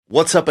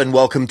What's up and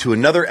welcome to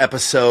another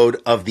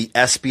episode of the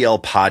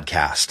SBL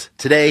podcast.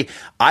 Today,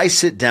 I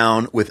sit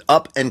down with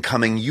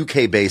up-and-coming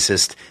UK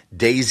bassist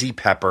Daisy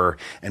Pepper,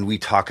 and we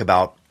talk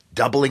about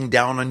doubling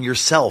down on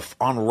yourself,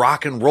 on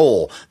rock and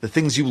roll, the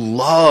things you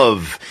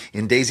love.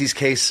 In Daisy's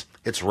case,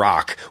 it's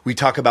rock. We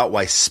talk about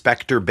why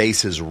Spector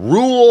Basses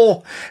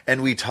rule,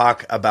 and we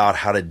talk about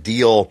how to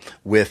deal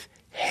with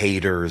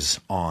haters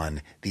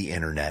on the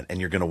internet, and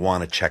you're going to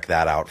want to check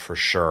that out for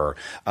sure.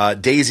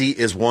 Daisy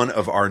is one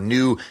of our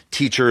new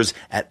teachers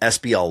at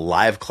SBL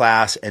Live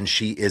Class, and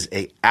she is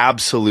an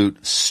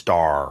absolute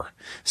star.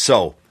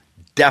 So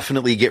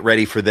definitely get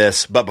ready for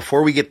this. But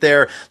before we get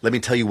there, let me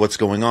tell you what's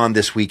going on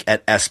this week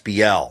at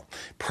SBL.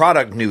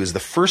 Product news. The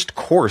first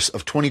course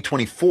of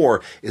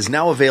 2024 is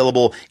now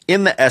available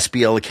in the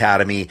SBL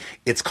Academy.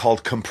 It's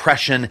called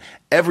Compression,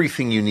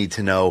 Everything You Need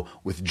to Know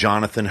with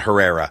Jonathan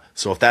Herrera.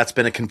 So if that's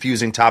been a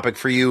confusing topic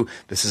for you,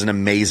 this is an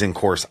amazing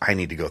course. I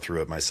need to go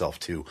through it myself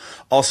too.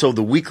 Also,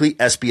 the weekly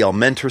SBL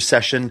mentor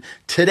session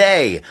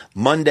today,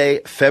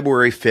 Monday,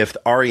 February 5th,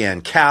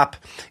 Ariane Cap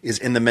is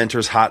in the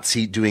mentor's hot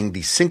seat doing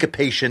the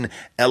syncopation,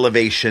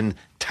 elevation,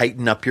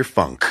 tighten up your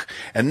funk.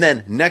 And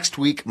then next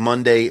week,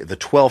 Monday, the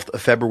 12th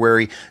of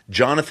February,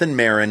 Jonathan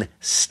Marin,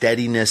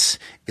 steadiness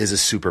is a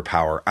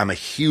superpower. I'm a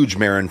huge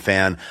Marin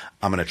fan.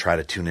 I'm going to try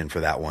to tune in for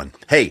that one.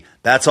 Hey,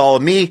 that's all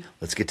of me.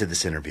 Let's get to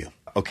this interview.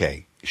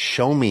 Okay,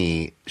 show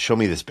me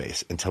this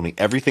bass and tell me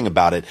everything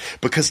about it,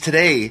 because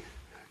today,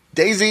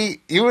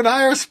 Daisy, you and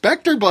I are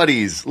Spector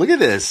buddies. Look at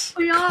this.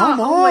 We are. Come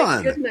on. Oh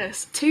my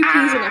goodness. Two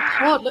peas in a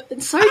pod. Look,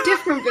 it's so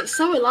different but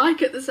so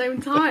alike at the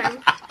same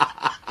time.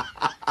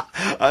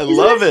 I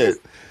love it.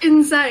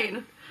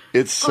 Insane.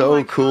 It's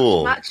so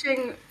cool. Gosh,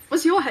 matching.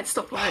 What's your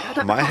headstock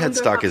like? My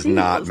headstock is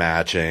not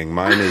matching.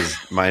 Mine is.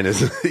 Look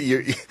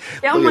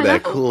at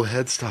that cool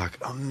headstock.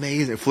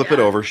 Amazing. Flip it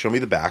over. Show me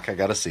the back. I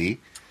gotta see.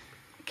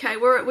 Okay,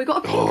 we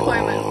got a pink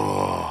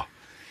moment.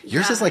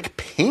 Yours is like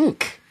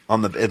pink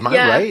on the. Am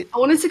I right? I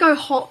wanted to go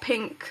hot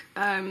pink.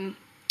 I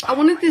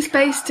wanted this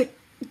bass to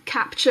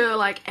capture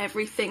like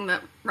everything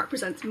that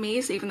represents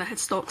me. So even the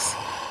headstock's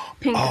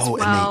pink as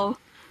well.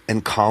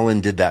 And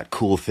Colin did that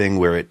cool thing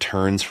where it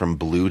turns from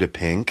blue to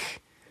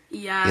pink.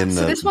 Yeah, in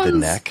so this one's, the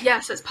neck.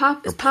 Yes, it's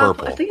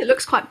purple. I think it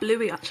looks quite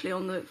bluey actually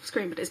on the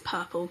screen, but it's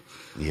purple.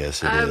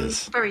 Yes, it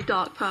is. Very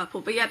dark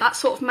purple. But yeah, that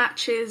sort of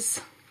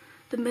matches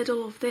the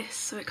middle of this,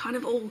 so it kind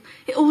of all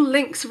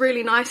links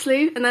really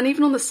nicely. And then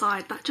even on the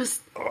side, that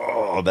just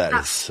that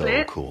is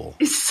so cool.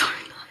 It's so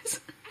nice.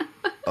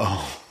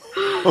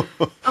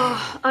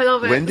 I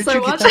love it. When did so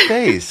you much. get that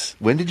bass?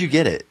 When did you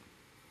get it?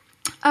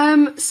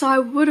 So I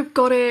would have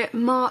got it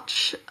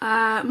March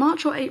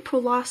or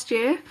April last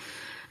year.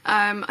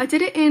 I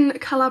did it in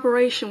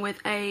collaboration with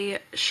a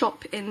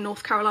shop in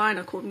North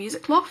Carolina called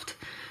Music Loft.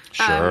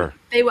 Sure.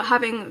 They were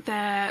having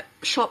their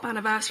shop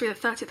anniversary, the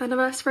 30th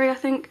anniversary, I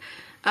think,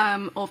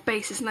 of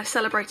basses, and they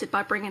celebrated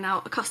by bringing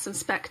out a custom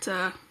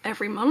Spector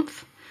every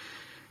month.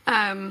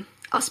 I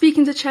was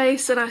speaking to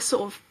Chase, and I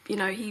sort of,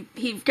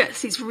 he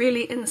gets these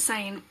really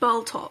insane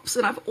bell tops,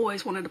 and I've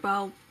always wanted a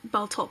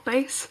bell top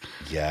bass.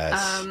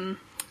 Yes.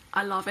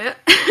 I love it.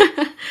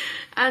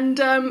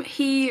 And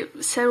he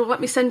said, well,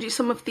 let me send you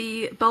some of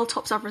the bell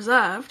tops I've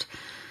reserved.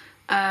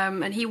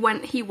 And he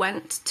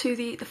went to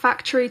the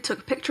factory, took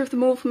a picture of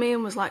them all for me,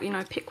 and was like,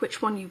 pick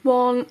which one you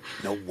want.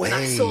 No way. And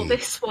I saw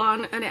this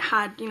one, and it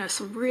had,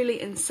 some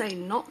really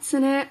insane knots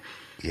in it.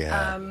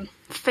 Yeah.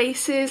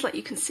 Faces, like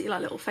you can see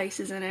like little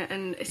faces in it,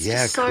 and it's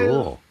just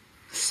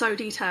so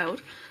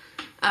detailed.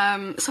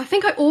 So I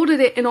think I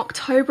ordered it in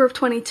October of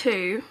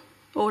 22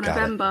 or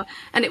November,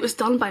 and it was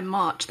done by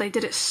March. They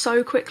did it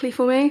so quickly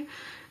for me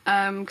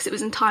because it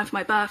was in time for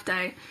my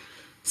birthday.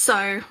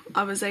 So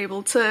I was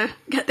able to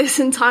get this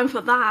in time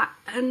for that,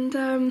 and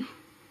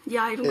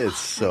I even it's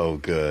so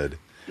good.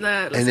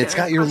 And it's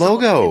got your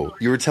logo.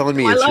 You were telling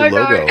me it's your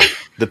logo.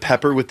 The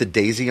pepper with the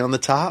daisy on the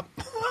top.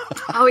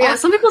 Oh yeah,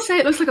 some people say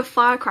it looks like a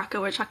firecracker,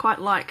 which I quite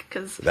like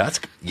because that's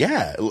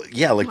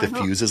like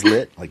the fuse is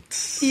lit, like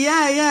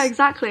yeah,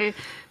 exactly.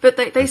 But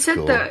they said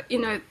cool. that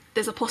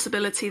there's a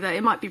possibility that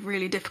it might be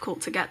really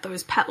difficult to get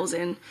those petals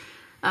in,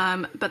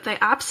 but they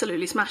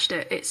absolutely smashed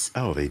it.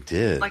 They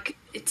did. Like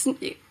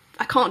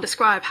I can't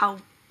describe how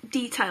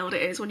detailed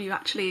it is when you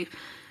actually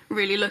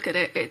really look at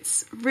it.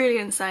 It's really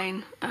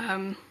insane,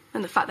 and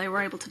the fact they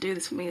were able to do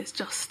this for me is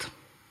just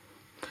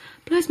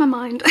blows my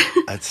mind.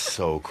 That's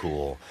so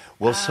cool.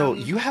 Well, so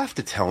you have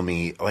to tell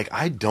me, like,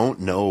 I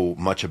don't know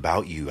much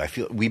about you. I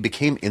feel we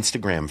became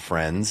Instagram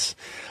friends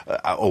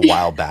a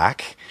while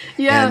back.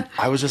 Yeah. And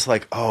I was just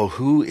like, oh,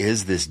 who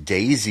is this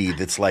Daisy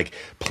that's like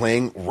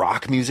playing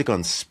rock music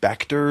on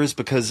Spectors?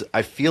 Because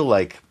I feel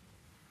like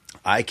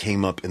I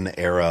came up in the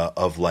era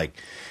of like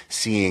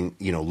seeing,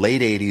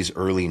 late 80s,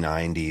 early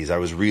 90s. I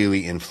was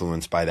really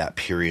influenced by that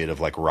period of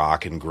like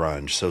rock and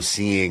grunge. So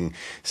seeing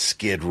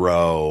Skid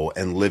Row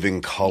and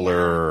Living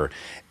Colour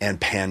and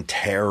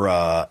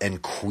Pantera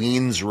and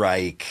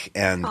Queensryche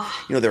and,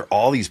 there are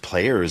all these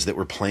players that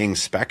were playing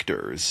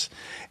Spectors.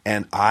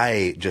 And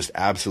I just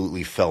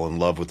absolutely fell in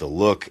love with the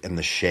look and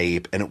the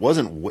shape. And it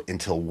wasn't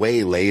until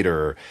way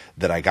later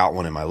that I got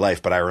one in my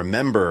life. But I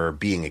remember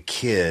being a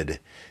kid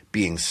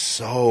being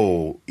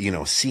so,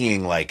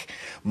 seeing like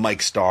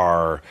Mike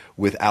Starr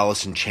with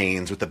Alice in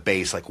Chains with the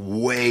bass like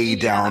way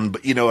down,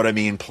 but you know what I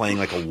mean? Playing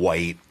like a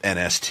white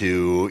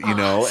NS2,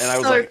 and I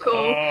was like, cool.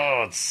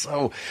 oh, it's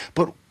so,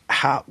 but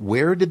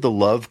where did the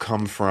love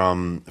come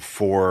from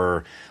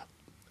for,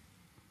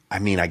 I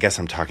mean, I guess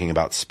I'm talking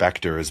about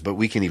Spectors, but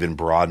we can even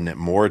broaden it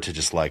more to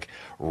just like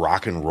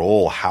rock and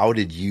roll. How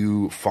did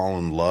you fall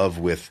in love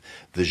with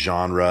the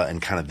genre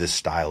and kind of this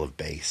style of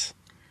bass?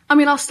 I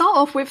mean, I'll start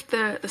off with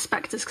the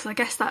Spectors because I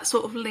guess that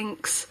sort of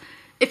links.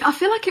 I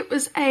feel like it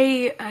was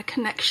a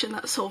connection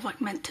that's sort of like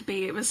meant to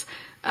be. It was,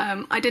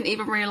 I didn't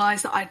even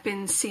realise that I'd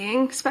been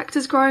seeing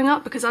Spectors growing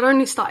up because I'd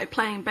only started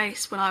playing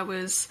bass when I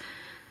was,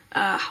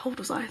 how old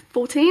was I?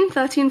 13?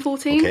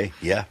 Okay,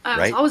 yeah,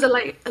 right. So I was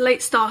a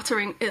late starter.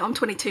 I'm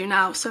 22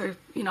 now, so,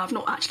 I've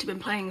not actually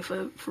been playing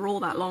for all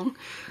that long.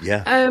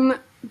 Yeah.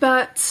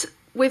 But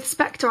with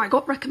Spector, I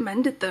got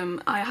recommended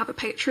them. I have a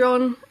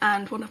Patreon,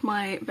 and one of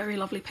my very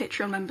lovely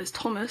Patreon members,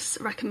 Thomas,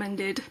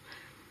 recommended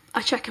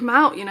I check him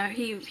out.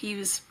 He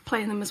was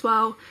playing them as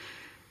well.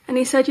 And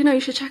he said, you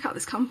should check out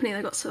this company.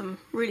 They've got some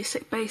really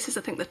sick basses.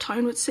 I think the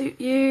tone would suit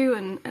you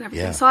and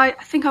everything. Yeah. So I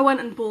think I went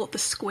and bought the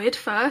Squid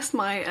first,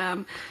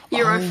 my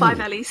Euro 5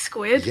 LE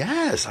Squid.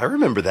 Yes, I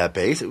remember that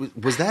bass.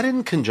 Was that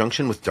in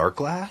conjunction with Dark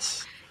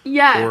Glass?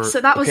 Yeah,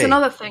 so that was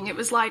another thing. It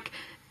was like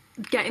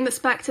getting the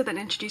Spector then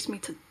introduced me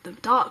to the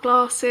Dark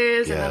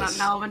Glasses, and then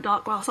now I'm a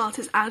Dark Glass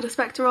artist and a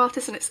Spector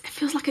artist, and it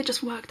feels like it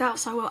just worked out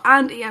so well.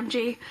 And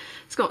EMG,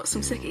 it's got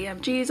some sick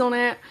EMGs on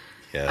it.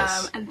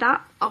 Yes. And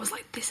that, I was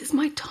like, this is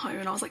my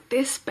tone. I was like,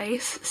 this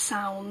bass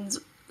sounds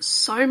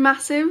so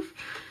massive.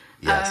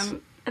 Yes.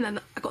 And then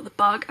I got the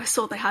bug. I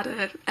saw they had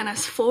an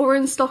NS4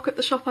 in stock at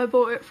the shop I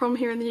bought it from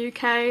here in the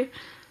UK.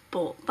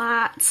 Bought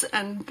that,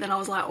 and then I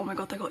was like, oh my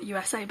god, they got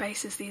USA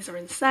basses. These are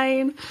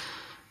insane.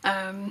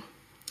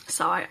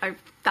 So I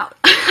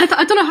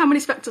don't know how many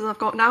Spectors I've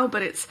got now,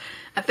 but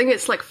I think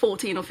it's like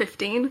 14 or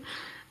 15.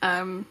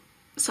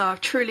 So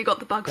I've truly got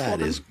the bug for them.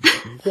 That is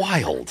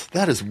wild.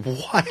 That is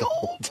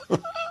wild.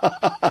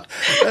 That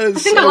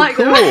is so I like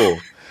cool. Them.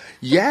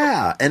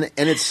 Yeah, and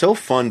it's so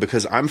fun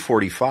because I'm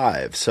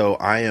 45, so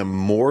I am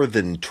more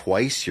than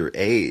twice your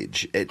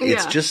age.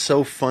 It's just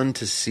so fun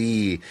to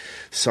see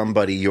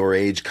somebody your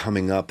age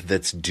coming up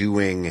that's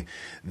doing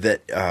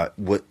that.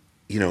 What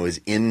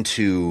is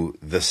into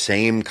the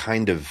same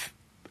kind of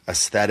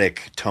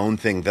aesthetic tone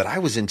thing that I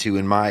was into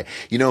in my,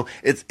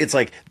 it's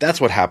like, that's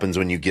what happens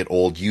when you get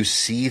old. You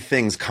see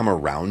things come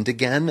around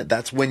again.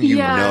 That's when you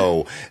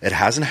know it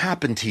hasn't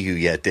happened to you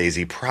yet,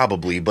 Daisy,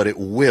 probably, but it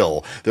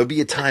will. There'll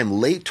be a time,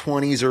 late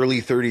 20s,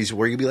 early 30s,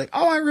 where you'll be like,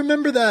 oh, I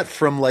remember that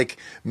from like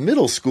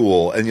middle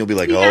school. And you'll be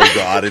like, oh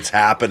God, it's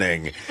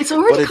happening. It's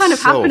already kind of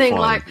so happening.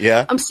 Fun. Like,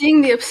 I'm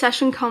seeing the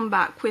obsession come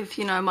back with,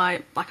 I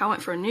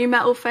went for a new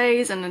metal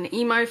phase and an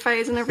emo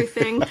phase and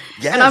everything.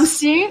 Yes. And I'm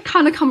seeing it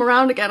kind of come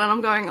around again, and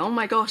I'm going, oh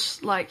my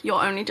gosh, like,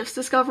 you're only just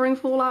discovering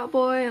Fall Out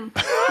Boy and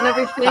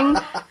everything.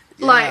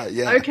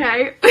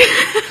 Okay.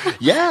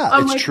 Yeah,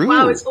 I'm it's like, true.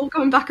 Wow, it's all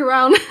coming back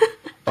around.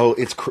 Oh,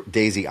 it's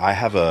Daisy. I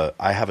have a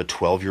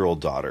 12-year-old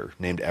daughter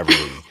named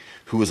Everly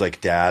who was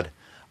like, Dad,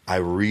 I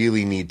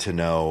really need to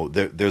know.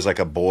 There's like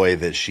a boy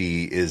that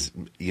she is,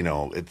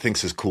 it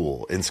thinks is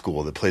cool in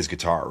school that plays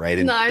guitar, right?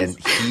 And, nice.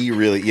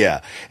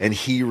 And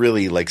he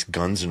really likes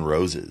Guns N'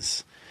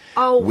 Roses.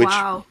 Oh, which,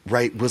 wow.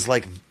 Right, was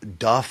like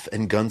Duff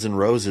and Guns N'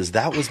 Roses.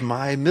 That was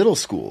my middle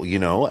school,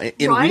 in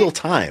real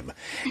time.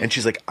 And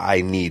she's like,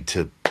 I need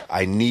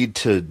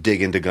to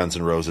dig into Guns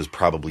N' Roses,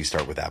 probably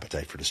start with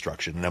Appetite for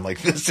Destruction. And I'm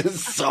like, this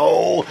is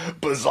so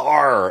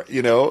bizarre,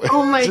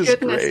 Oh my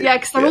goodness. Great. Yeah,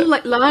 because they're all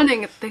like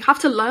learning. They have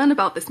to learn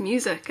about this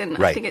music.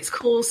 And I think it's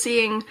cool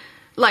seeing,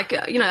 like,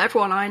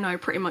 everyone I know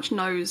pretty much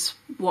knows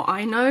what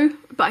I know.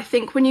 But I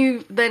think when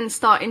you then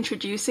start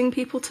introducing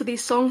people to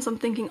these songs, I'm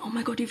thinking, oh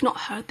my God, you've not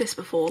heard this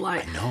before.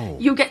 Like, I know.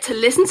 You'll get to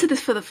listen to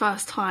this for the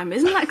first time.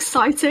 Isn't that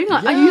exciting?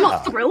 Like, are you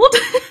not thrilled?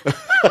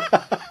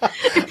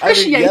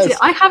 Appreciate it.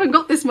 I haven't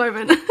got this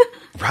moment.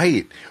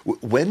 Right.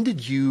 When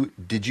did you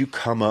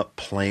come up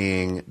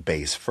playing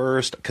bass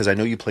first? Because I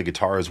know you play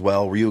guitar as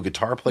well. Were you a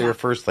guitar player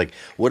first? Like,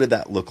 what did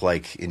that look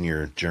like in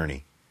your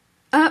journey?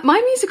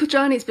 My musical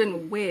journey's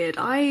been weird.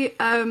 I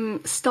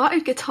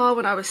started guitar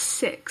when I was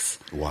 6.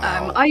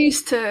 Wow. I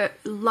used to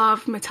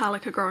love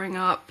Metallica growing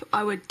up.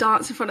 I would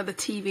dance in front of the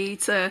TV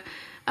to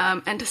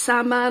Enter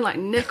Sandman, like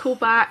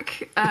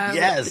Nickelback,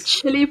 yes. the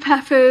Chili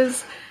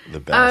Peppers, the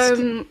best.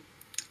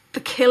 the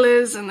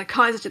Killers, and the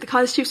Kaiser Chiefs. The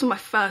Kaiser Chiefs were my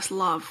first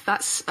love.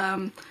 That's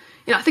I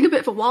think a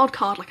bit of a wild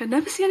card. Like, I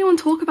never see anyone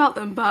talk about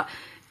them, but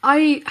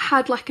I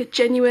had like a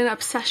genuine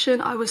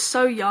obsession. I was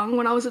so young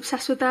when I was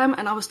obsessed with them,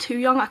 and I was too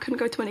young. I couldn't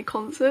go to any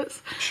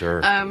concerts.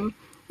 Sure.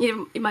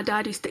 My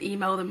dad used to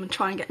email them and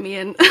try and get me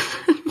in.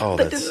 Oh,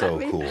 that's so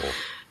cool.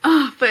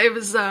 But it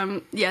was,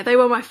 they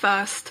were my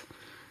first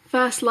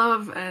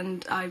love,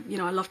 and I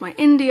loved my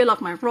indie, I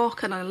loved my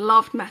rock, and I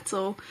loved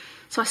metal.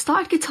 So I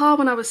started guitar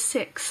when I was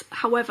 6.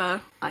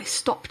 However, I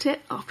stopped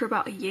it after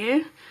about a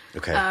year.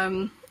 Okay.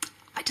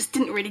 I just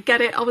didn't really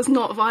get it. I was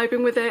not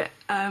vibing with it.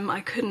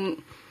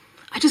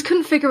 I just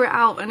couldn't figure it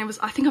out, and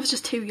I think I was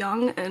just too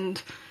young,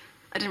 and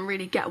I didn't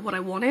really get what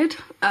I wanted.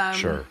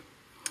 Sure.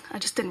 I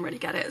just didn't really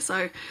get it.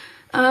 So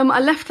I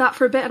left that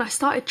for a bit, and I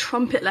started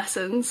trumpet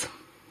lessons.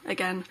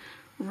 Again,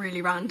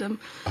 really random.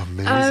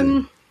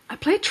 Amazing. I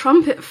played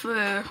trumpet for,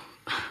 I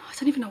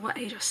don't even know what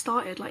age I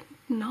started, like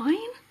 9?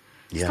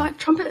 Yeah. Started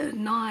trumpet at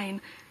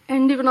 9.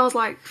 And even I was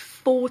like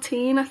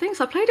 14, I think.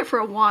 So I played it for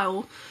a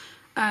while.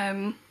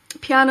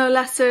 Piano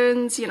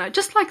lessons,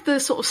 just like the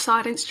sort of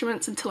side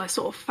instruments until I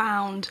sort of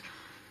found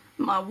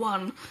my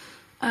one.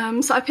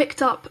 So I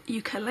picked up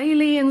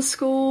ukulele in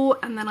school,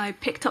 and then I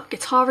picked up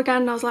guitar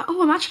again, and I was like,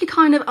 oh, I'm actually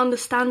kind of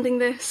understanding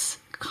this.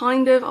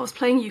 I was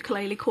playing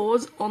ukulele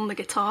chords on the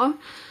guitar.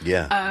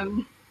 Yeah.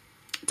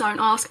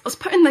 Don't ask. I was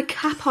putting the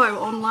capo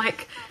on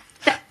like,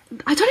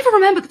 I don't even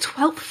remember the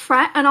 12th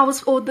fret, and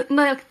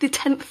the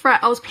 10th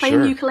fret. I was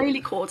playing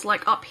ukulele chords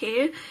like up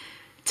here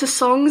to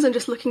songs and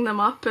just looking them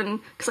up, and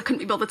because I couldn't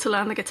be bothered to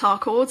learn the guitar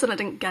chords and I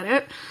didn't get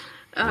it.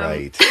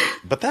 Right.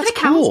 But that's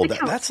cool.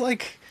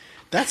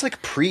 That's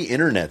like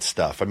pre-internet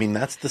stuff. I mean,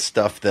 that's the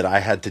stuff that I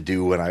had to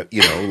do when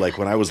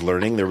when I was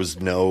learning, there was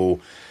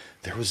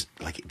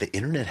like the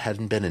internet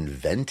hadn't been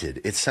invented.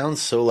 It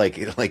sounds so like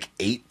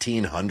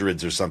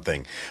 1800s or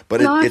something,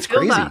 but it's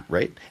crazy, that.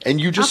 Right?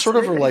 And you just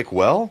Absolutely. Sort of are like,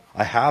 well,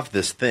 I have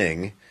this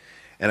thing,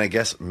 and I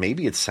guess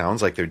maybe it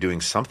sounds like they're doing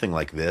something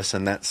like this,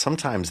 and that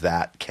sometimes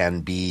that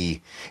can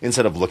be,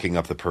 instead of looking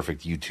up the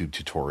perfect YouTube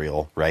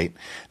tutorial, right?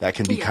 That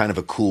can be kind of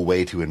a cool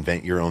way to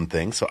invent your own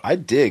thing. So I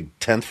dig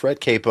 10th fret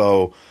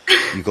capo,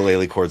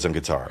 ukulele chords on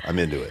guitar. I'm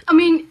into it. I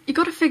mean, you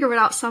got to figure it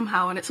out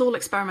somehow, and it's all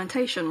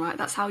experimentation, right?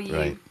 That's how you...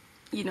 Right.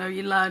 You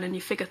learn and you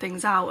figure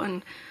things out.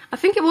 And I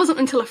think it wasn't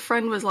until a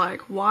friend was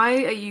like,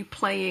 why are you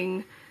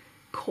playing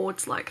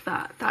chords like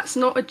that? That's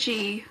not a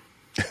G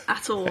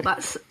at all.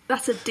 That's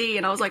a D.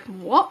 And I was like,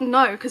 what?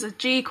 No, because a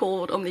G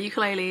chord on the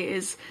ukulele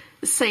is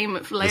the same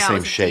layout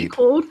as a G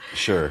chord.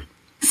 Sure.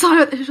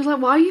 So it was like,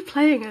 why are you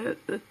playing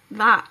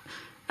that?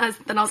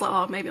 Then I was like,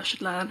 oh, maybe I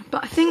should learn.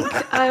 But I think,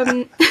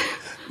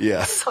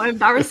 yeah, it's so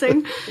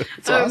embarrassing.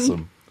 It's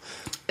awesome.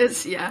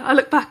 I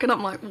look back and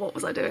I'm like, what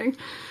was I doing?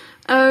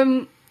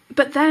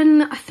 But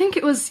then I think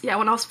it was,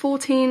 when I was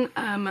 14,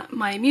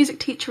 my music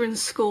teacher in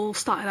school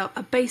started up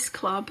a bass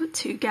club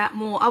to get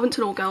more, I went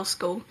to an all-girls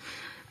school,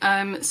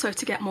 so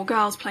to get more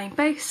girls playing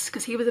bass,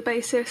 because he was a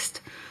bassist.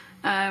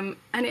 I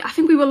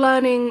think we were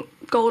learning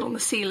Gold on the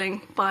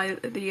Ceiling by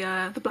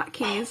the Black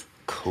Keys.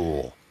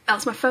 Cool. That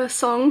was my first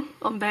song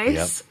on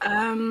bass. Yep.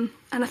 And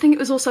I think it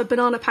was also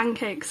Banana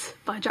Pancakes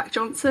by Jack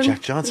Johnson.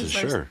 Jack Johnson,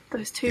 sure.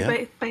 Those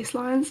two bass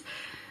lines.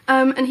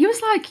 And he was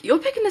like, you're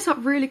picking this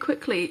up really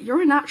quickly.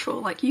 You're a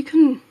natural. Like, you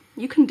can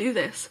do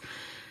this.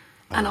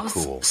 And I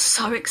was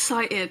so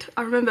excited.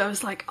 I remember I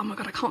was like, oh my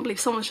God, I can't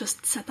believe someone's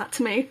just said that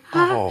to me.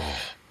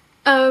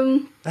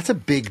 That's a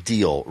big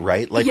deal,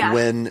 right? Like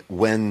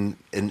when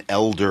an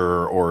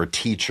elder or a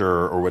teacher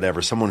or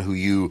whatever, someone who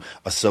you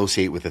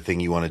associate with the thing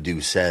you want to do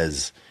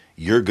says,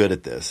 you're good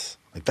at this.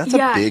 Like, that's a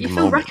big moment. You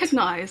feel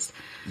recognized.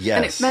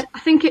 Yes. And I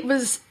think it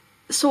was...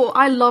 So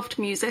I loved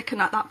music,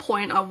 and at that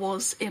point I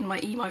was in my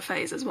emo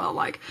phase as well.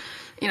 Like,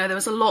 there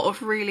was a lot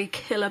of really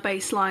killer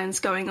bass lines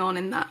going on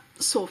in that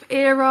sort of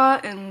era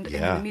and in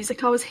the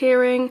music I was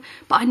hearing,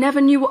 but I never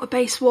knew what a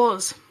bass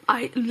was.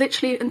 I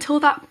literally,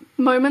 until that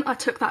moment I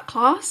took that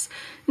class,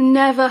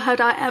 never had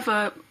I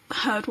ever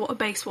heard what a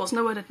bass was.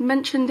 No one had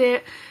mentioned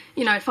it.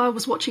 If I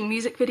was watching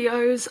music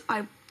videos,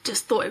 I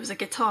just thought it was a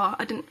guitar.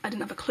 I didn't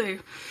have a clue.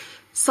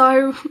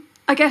 So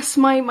I guess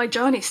my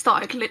journey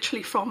started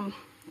literally from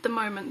the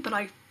moment that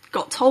I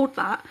got told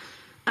that,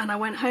 and I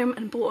went home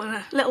and bought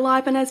a little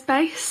Ibanez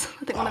bass,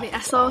 I think one of the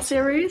SR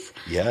series.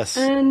 Yes.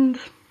 And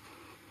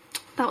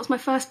that was my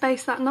first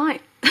bass that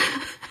night.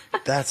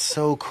 That's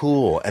so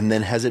cool. And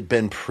then has it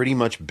been pretty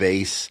much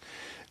bass,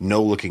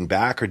 no looking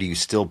back, or do you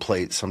still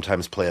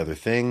sometimes play other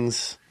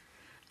things?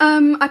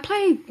 I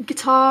play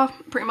guitar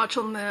pretty much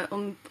on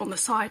the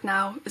side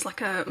now. It's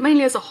like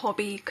mainly as a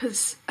hobby,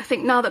 because I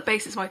think now that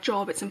bass is my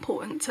job, it's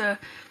important to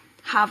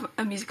have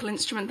a musical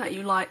instrument that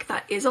you like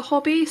that is a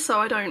hobby, so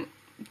I don't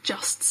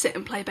just sit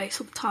and play bass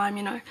all the time.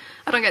 I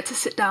don't get to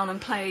sit down and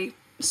play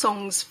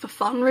songs for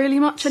fun really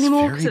much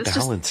anymore. It's very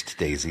balanced,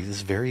 Daisy.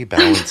 This very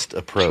balanced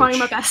approach. Trying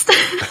my best.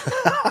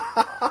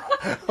 Oh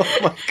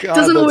my God,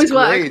 doesn't always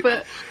great. work,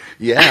 but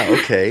yeah,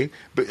 okay.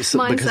 But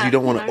because you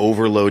don't want to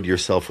overload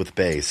yourself with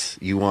bass,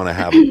 you want to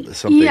have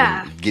something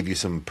give you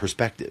some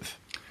perspective.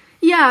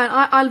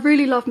 Yeah, I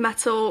really love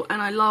metal,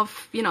 and I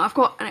love, I've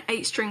got an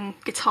 8-string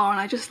guitar, and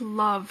I just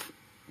love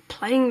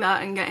playing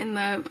that and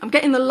I'm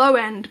getting the low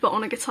end, but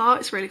on a guitar.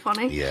 It's really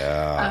funny.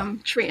 Yeah.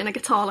 Treating a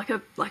guitar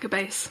like a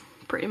bass,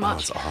 pretty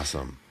much. Oh, that's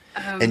awesome.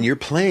 And you're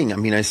playing, I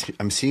mean,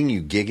 I'm seeing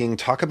you gigging.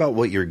 Talk about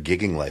what your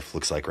gigging life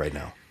looks like right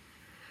now.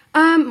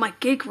 My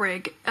gig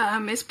rig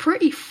is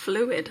pretty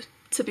fluid,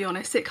 to be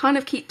honest. It kind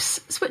of keeps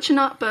switching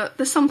up, but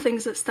there's some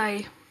things that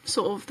stay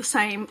sort of the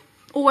same.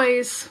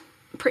 Always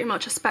pretty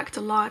much a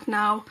Spector Live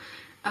now.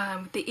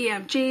 The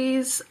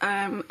EMGs.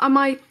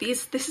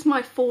 This is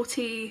my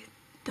 40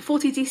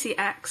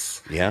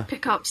 DCX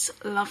pickups.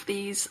 Love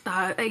these.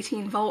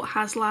 18 volt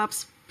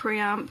Haslabs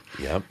preamp.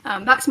 Yep.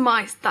 That's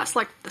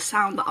like the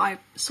sound that I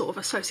sort of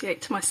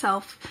associate to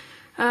myself.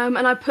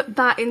 And I put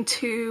that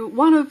into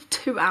one of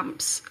two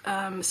amps.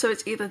 So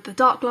it's either the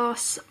Dark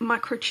Glass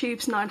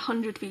Microtubes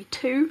 900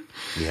 V2,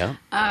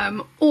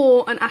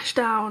 or an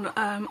Ashdown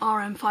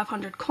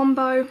RM500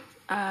 combo,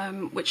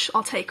 which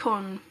I'll take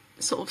on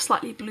sort of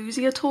slightly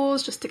bluesier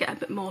tours just to get a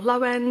bit more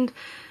low end,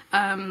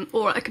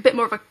 or like a bit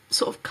more of a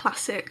sort of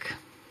classic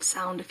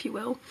sound, if you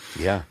will.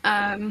 Yeah.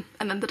 And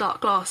then the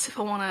Dark Glass if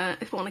I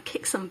wanna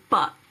kick some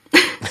butt.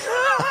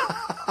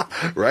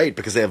 Right,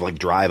 because they have like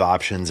drive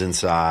options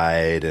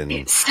inside, and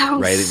it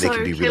sounds so they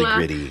can be killer.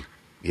 really gritty.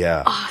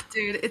 Yeah. Oh,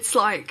 dude, it's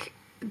like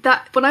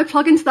that when I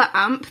plug into that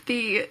amp,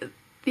 the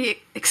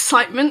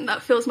excitement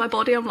that fills my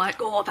body, I'm like,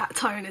 oh, that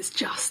tone is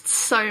just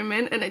so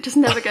mint, and it just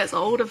never gets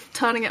old of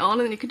turning it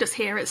on, and you can just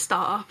hear it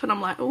start up, and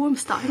I'm like, oh, I'm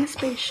starting a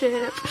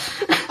spaceship.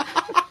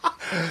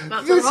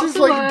 This is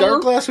like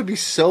Dark Glass would be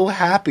so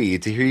happy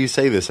to hear you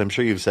say this. I'm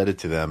sure you've said it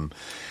to them.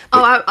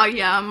 But,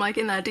 yeah, I'm like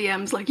in their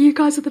DMs, like, you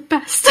guys are the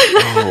best.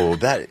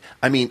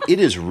 It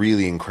is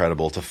really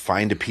incredible to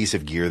find a piece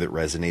of gear that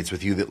resonates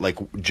with you, that like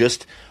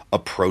just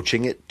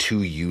approaching it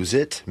to use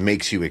it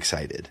makes you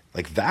excited.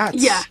 Like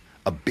that's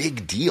a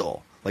big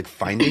deal. Like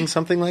finding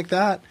something like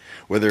that,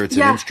 whether it's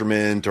an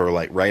instrument or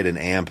like an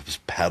amp,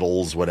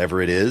 pedals,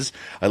 whatever it is.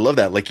 I love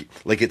that. Like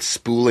it's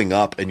spooling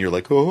up and you're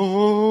like,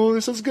 oh,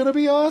 this is going to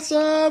be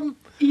awesome.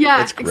 Yeah,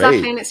 that's great.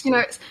 Exactly. And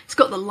it's, it's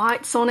got the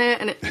lights on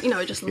it, and it,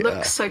 it just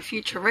looks so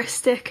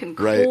futuristic and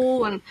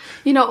cool. Right.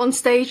 And, on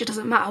stage, it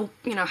doesn't matter,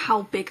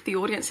 how big the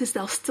audience is,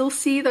 they'll still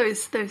see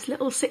those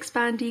little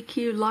 6-band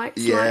EQ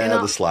lights. Yeah,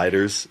 the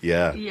sliders.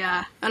 Yeah.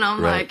 Yeah. And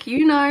I'm like,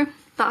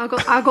 that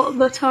I got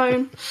the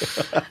tone.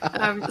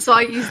 So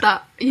I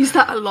use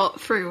that a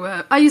lot through,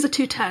 I use a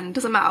 210,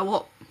 doesn't matter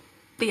what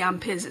the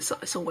amp is,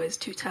 it's always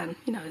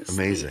 210, it's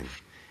amazing.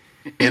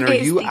 And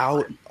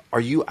are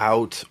you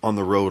out on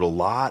the road a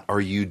lot? Are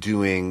you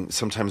doing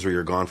sometimes where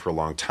you're gone for a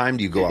long time?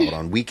 Do you go out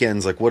on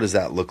weekends? Like, what does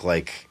that look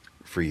like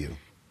for you?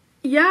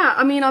 Yeah,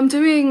 I mean,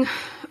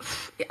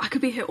 I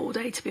could be here all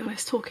day, to be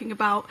honest, talking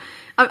about,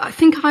 I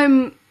think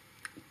I'm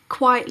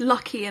quite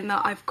lucky in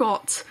that I've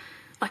got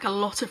like a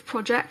lot of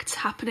projects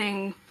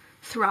happening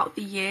throughout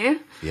the year.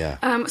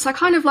 Yeah. So I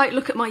kind of like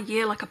look at my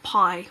year like a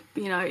pie.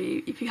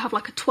 If you have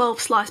like a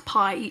 12-slice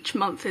pie, each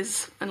month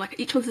is a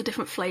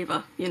different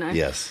flavor.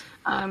 Yes.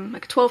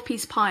 Like a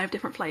 12-piece pie of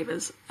different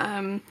flavors.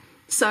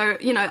 So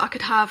I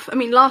could have. I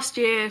mean, last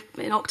year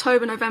in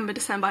October, November,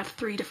 December, I had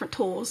 3 different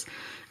tours,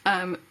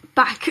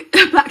 back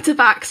to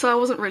back. So I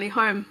wasn't really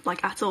home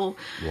like at all.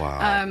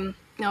 Wow.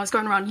 I was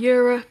going around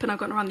Europe and I've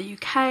gone around the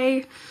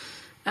UK.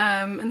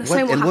 And the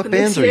same will happen what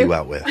bands this year. are you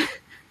out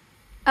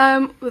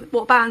with?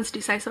 What bands do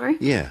you say, sorry?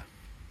 Yeah.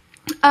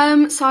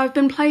 So I've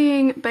been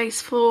playing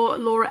bass for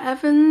Laura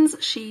Evans.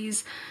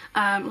 She's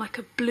like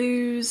a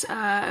blues,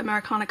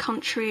 Americana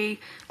country,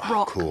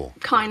 rock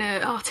kind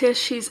of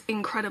artist. She's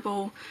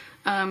incredible.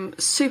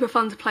 Super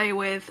fun to play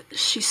with.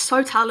 She's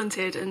so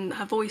talented and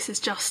her voice is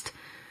just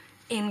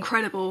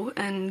incredible.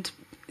 And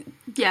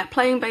yeah,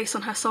 playing bass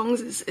on her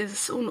songs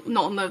is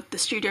not on the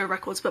studio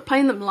records, but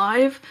playing them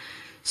live,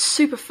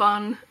 super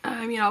fun.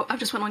 I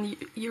just went on a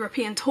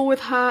European tour with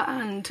her,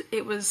 and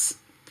it was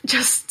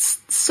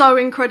just so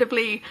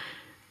incredibly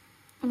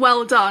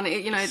well done.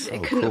 It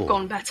couldn't have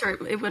gone better.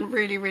 It went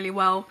really, really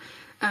well.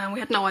 We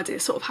had no idea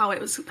sort of how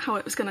it was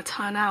going to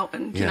turn out,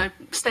 and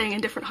staying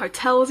in different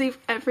hotels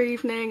every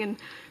evening, and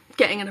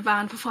getting in a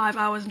van for 5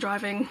 hours and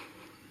driving,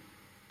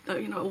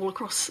 all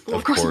across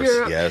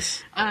Europe.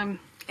 Yes.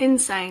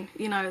 Insane,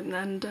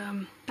 and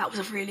that was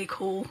a really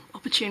cool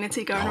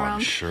opportunity going around.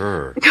 I'm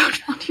sure. Going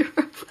around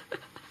Europe.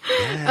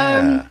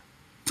 Yeah.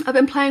 I've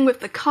been playing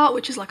with The Cut,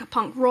 which is like a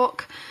punk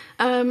rock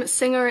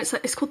singer.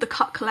 It's called The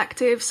Cut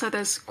Collective, so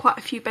there's quite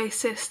a few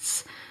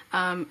bassists,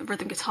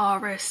 rhythm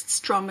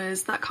guitarists,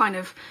 drummers that kind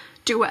of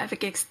do whatever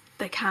gigs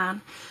they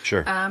can.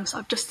 Sure. So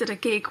I've just did a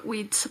gig.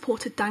 We'd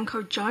supported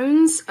Danko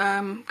Jones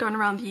going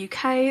around the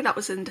UK. That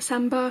was in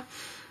December.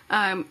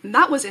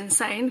 That was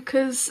insane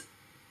because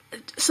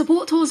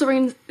support tours are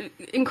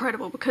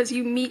incredible because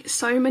you meet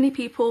so many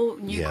people,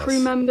 new crew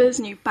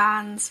members, new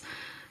bands,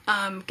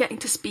 getting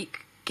to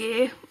speak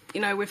gear,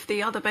 with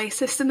the other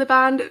bassist in the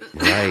band.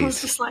 Right. I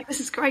was just like, this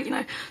is great,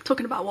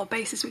 talking about what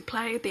basses we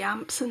play, the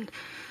amps and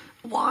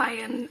why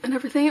and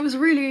everything. It was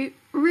really,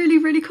 really,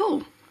 really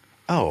cool.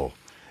 Oh,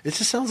 it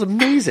just sounds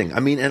amazing.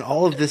 I mean, and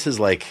all of this is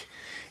like,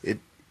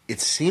 it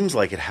seems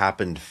like it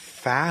happened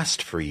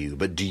fast for you,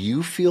 but do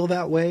you feel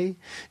that way?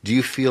 Do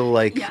you feel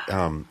like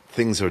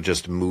things are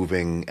just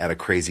moving at a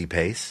crazy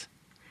pace?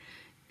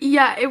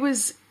 Yeah, it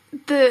was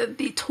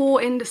the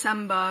tour in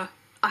December.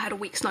 I had a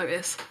week's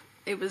notice.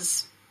 It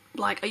was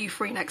like, are you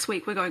free next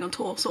week? We're going on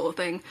tour, sort of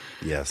thing.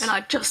 Yes. And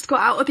I just got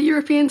out of the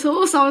European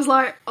tour, so I was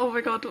like, oh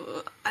my God,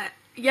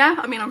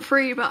 I mean, I'm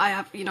free, but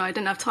I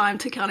didn't have time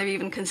to kind of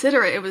even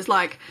consider it. It was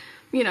like,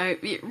 you know,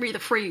 you're either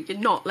free, you're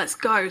not, let's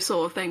go,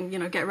 sort of thing, you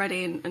know, get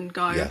ready and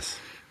go. Yes.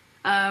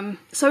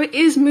 So it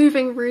is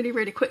moving really,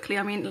 really quickly.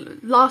 I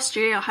mean, last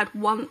year I had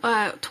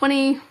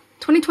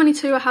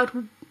 2022 I had,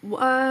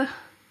 how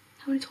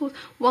many tours?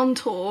 One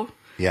tour.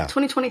 Yeah.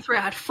 2023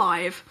 I had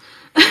 5.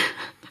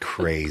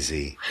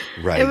 Crazy.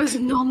 Right. It was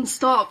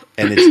non-stop.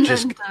 And it's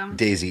just,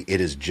 Daisy, it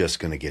is just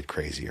going to get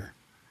crazier.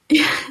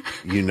 Yeah.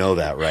 You know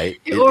that, right?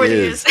 It already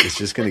is. It's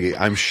just going to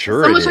get, I'm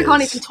sure so much it is. I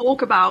can't even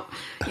talk about,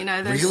 you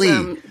know. There's,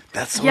 really?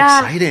 That's so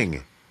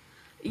exciting.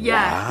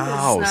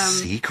 Yeah. Wow.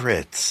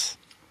 Secrets.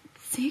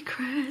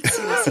 Secrets,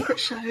 you know, secret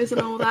shows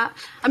and all that.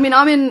 I mean,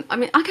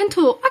 I can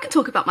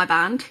talk about my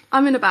band.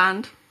 I'm in a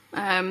band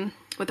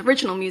with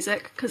original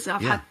music, because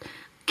I've had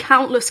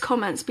countless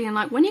comments being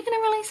like, when are you going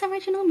to release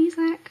original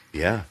music?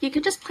 Yeah. You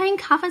could just playing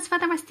covers for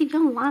the rest of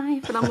your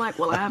life. And I'm like,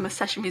 well, I am a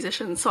session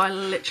musician, so I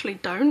literally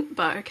don't,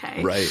 but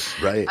okay.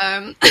 Right.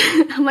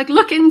 I'm like,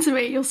 look into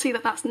me, you'll see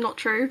that that's not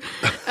true.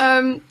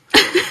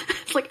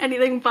 It's like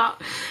anything but.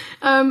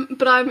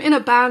 But I'm in a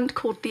band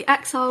called the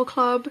Exile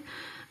Club.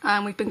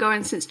 We've been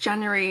going since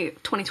January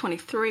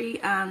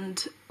 2023,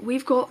 and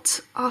we've got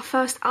our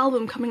first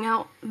album coming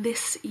out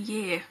this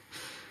year.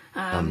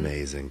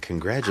 Amazing.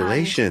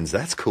 Congratulations.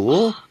 That's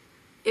cool.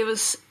 It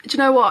was, do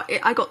you know what?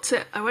 I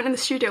went in the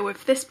studio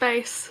with this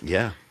bass,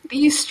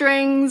 these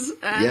strings,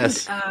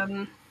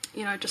 and,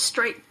 you know, just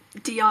straight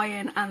DI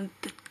in, and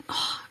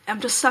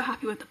I'm just so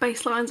happy with the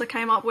bass lines I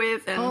came up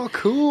with, and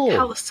cool.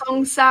 how the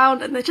songs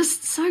sound, and they're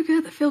just so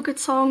good. They feel good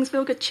songs,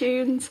 feel good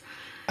tunes.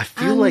 I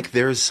feel like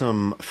there's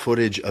some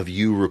footage of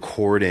you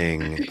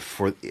recording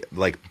for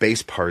like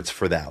bass parts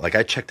for that. Like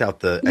I checked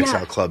out the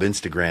Exile Club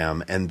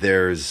Instagram, and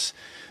there's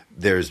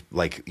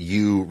like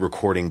you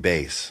recording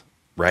bass,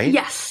 right?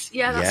 Yes.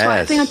 Yeah, that's right.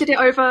 I think I did it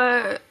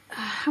over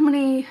how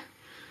many?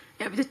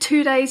 Yeah, we did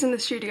 2 days in the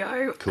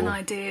studio, and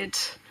I did,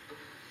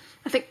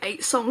 I think,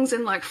 8 songs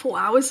in like 4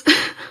 hours.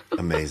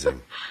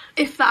 Amazing.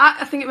 If that,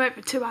 I think it might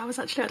be 2 hours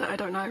actually. I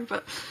don't know,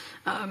 but.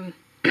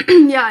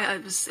 Yeah,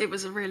 it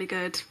was a really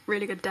good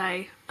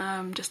day,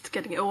 just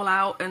getting it all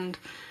out, and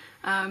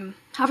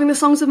having the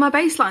songs with my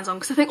bass lines on,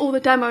 because I think all the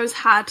demos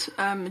had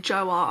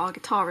Joe, our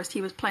guitarist,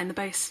 he was playing the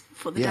bass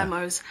for the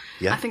demos.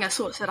 I think I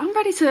sort of said, I'm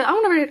ready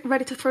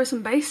to throw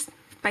some bass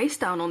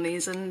down on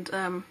these and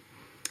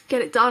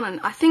get it done.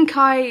 And I think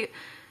I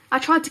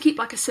tried to keep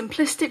like a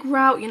simplistic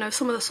route. You know,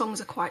 some of the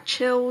songs are quite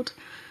chilled,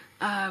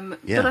 but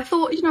I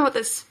thought, you know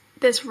what,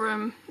 there's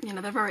room, you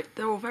know,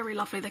 they're all very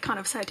lovely. They kind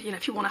of said, you know,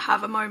 if you want to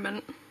have a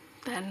moment,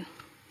 then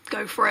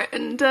go for it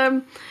and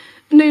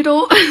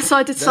noodle. So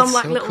I did some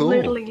like little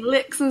noodling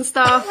licks and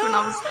stuff, and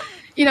I was,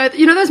 you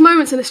know those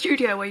moments in the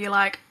studio where you're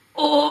like,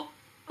 oh,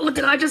 what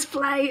did I just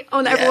play? Oh,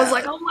 and everyone's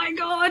like, oh my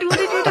God, what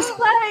did you just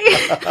play?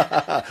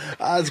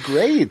 That's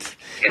great.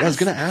 Yes. I was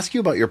going to ask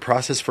you about your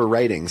process for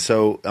writing.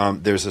 So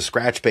there's a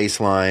scratch bass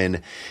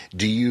line.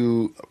 Do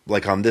you,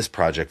 like on this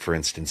project, for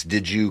instance,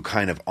 did you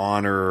kind of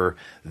honor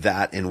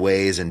that in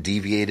ways and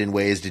deviate in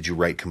ways? Did you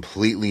write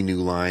completely new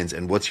lines?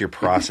 And what's your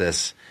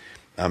process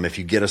if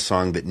you get a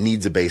song that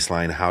needs a bass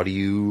line? How do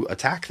you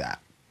attack that?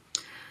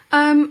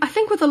 I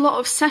think with a lot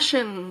of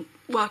session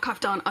work I've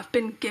done, I've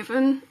been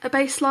given a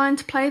bass line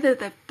to play.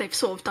 They've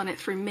sort of done it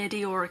through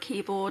MIDI or a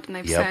keyboard, and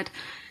they've said,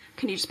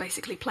 can you just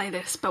basically play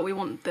this, but we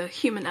want the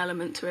human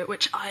element to it,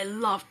 which I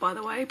love, by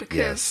the way,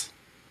 because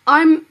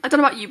I don't know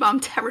about you, but I'm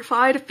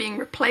terrified of being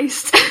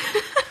replaced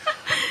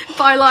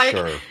by like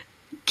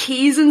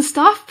keys and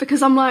stuff,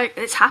 because I'm like,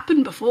 it's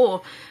happened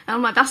before, and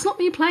I'm like, that's not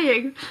me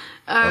playing.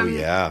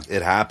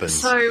 It happens.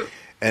 So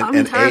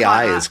and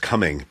AI is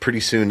coming pretty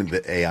soon.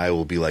 The AI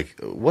will be like,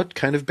 what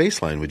kind of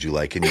bass line would you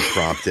like? And you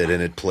prompt it,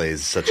 and it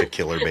plays such a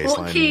killer bass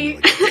line.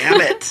 Like,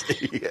 damn it.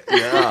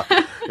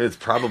 Yeah, it's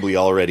probably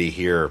already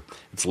here.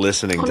 It's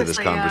listening to this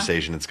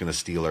conversation. It's going to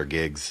steal our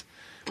gigs.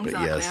 Exactly.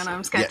 But yes, I know,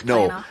 I'm scared to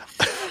play now.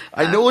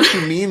 I know what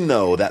you mean,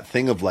 though. That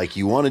thing of like,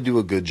 you want to do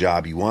a good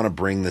job, you want to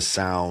bring the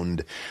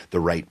sound,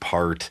 the right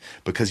part,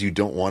 because you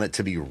don't want it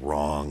to be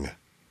wrong.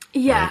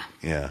 Yeah.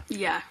 Right?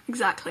 Yeah,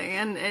 exactly.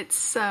 And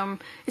it's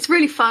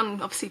really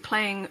fun, obviously,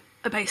 playing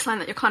a bass line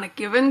that you're kind of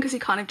given, because you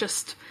kind of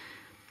just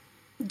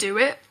do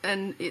it,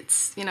 and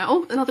it's, you know,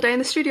 oh, another day in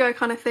the studio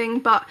kind of thing.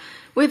 But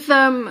with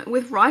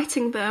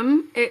writing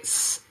them,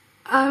 it's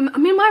I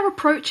mean, my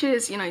approach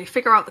is, you know, you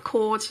figure out the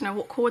chords, you know,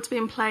 what chords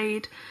being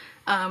played.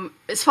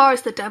 As far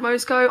as the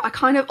demos go, I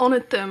kind of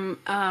honoured them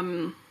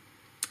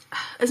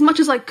as much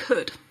as I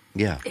could.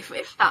 Yeah.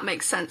 If that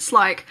makes sense.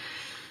 Like,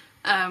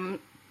 I'm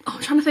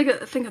trying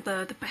to think of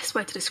the best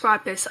way to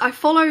describe this. I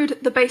followed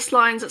the bass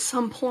lines at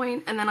some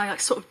point, and then I like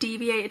sort of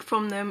deviated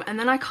from them, and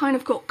then I kind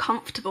of got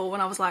comfortable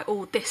when I was like,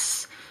 oh,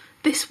 this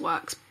this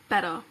works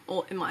better,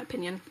 or in my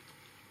opinion.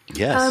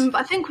 Yes. But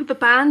I think with the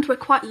band, we're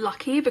quite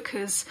lucky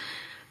because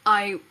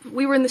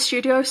we were in the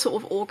studio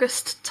sort of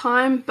August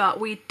time, but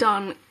we'd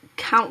done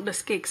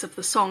countless gigs of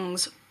the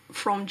songs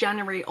from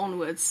January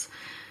onwards.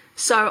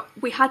 So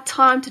we had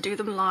time to do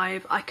them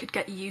live. I could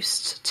get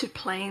used to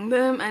playing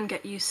them and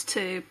get used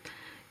to,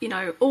 you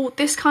know, oh,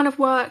 this kind of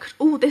worked.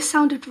 Oh, this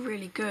sounded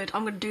really good.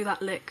 I'm going to do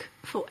that lick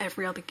for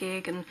every other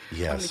gig, and I'm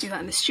going to do that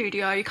in the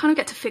studio. You kind of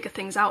get to figure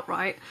things out,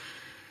 right?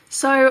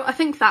 So I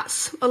think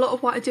that's a lot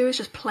of what I do, is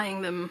just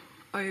playing them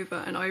over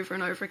and over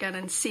and over again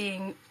and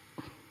seeing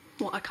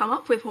what I come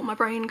up with, what my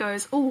brain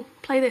goes, oh,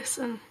 play this,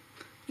 and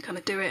you kind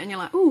of do it and you're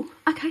like, oh,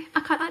 okay,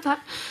 I quite like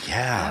that.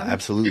 Yeah,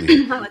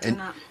 absolutely. I like doing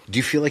that. Do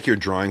you feel like you're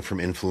drawing from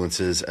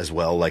influences as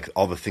well? Like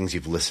all the things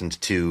you've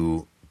listened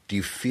to, do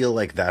you feel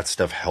like that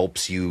stuff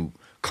helps you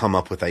come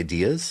up with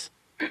ideas?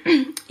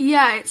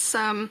 Yeah, it's,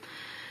 I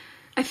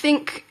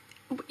think,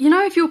 you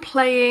know, if you're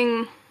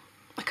playing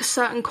like a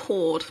certain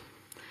chord,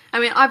 I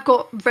mean, I've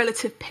got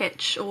relative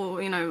pitch,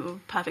 or, you know,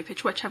 perfect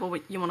pitch, whichever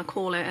you want to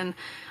call it. And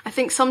I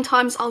think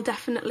sometimes I'll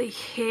definitely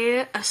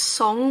hear a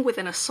song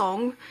within a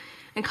song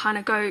and kind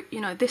of go, you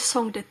know, this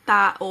song did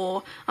that,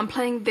 or I'm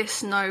playing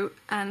this note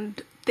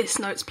and this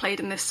note's played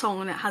in this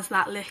song and it has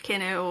that lick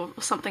in it, or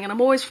something. And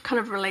I'm always kind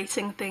of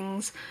relating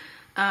things,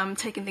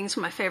 taking things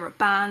from my favourite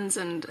bands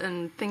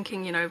and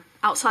thinking, you know,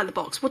 outside the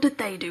box. What did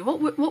they do?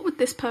 What would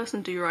this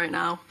person do right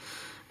now?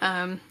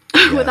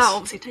 Without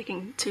obviously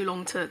taking too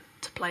long to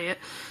play it.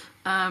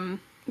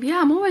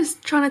 Yeah, I'm always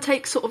trying to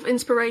take sort of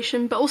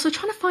inspiration, but also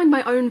trying to find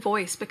my own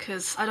voice,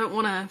 because I don't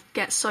want to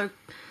get so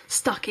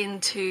stuck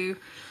into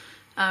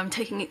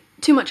taking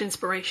too much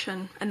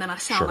inspiration and then I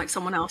sound like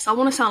someone else. I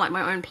want to sound like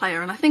my own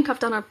player, and I think I've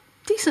done a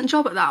decent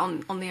job at that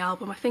on the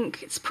album. I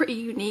think it's pretty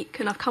unique,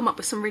 and I've come up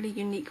with some really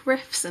unique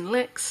riffs and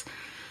licks,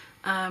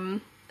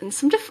 and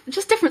some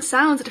just different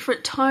sounds, a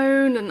different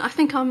tone, and I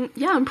think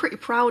I'm pretty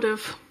proud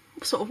of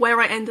sort of where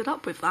I ended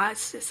up with that.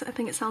 I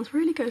think it sounds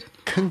really good.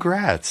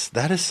 Congrats.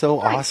 That is so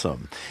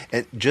awesome.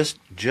 And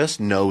just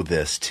know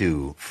this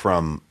too,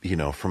 from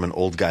an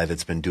old guy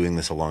that's been doing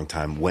this a long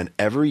time.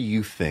 Whenever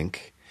you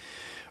think,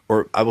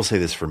 or I will say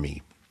this for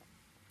me,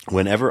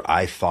 whenever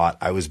I thought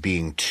I was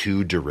being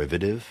too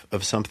derivative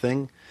of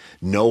something,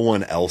 no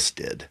one else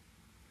did.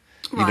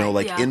 You know,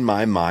 like in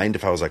my mind,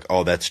 if I was like,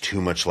 oh, that's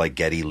too much like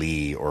Geddy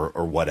Lee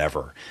or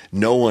whatever,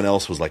 no one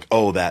else was like,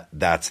 oh,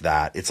 that's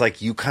that. It's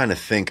like you kind of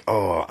think,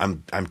 oh,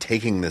 I'm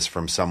taking this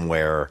from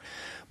somewhere,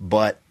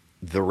 but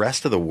the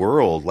rest of the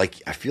world,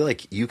 like I feel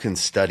like you can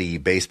study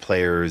bass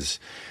players,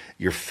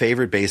 your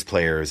favorite bass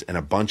players, and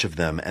a bunch of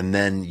them, and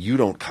then you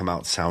don't come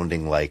out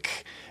sounding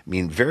like, I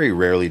mean, very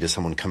rarely does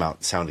someone come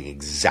out sounding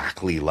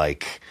exactly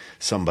like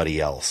somebody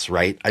else,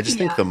 right? I just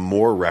think the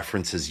more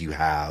references you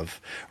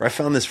have, or I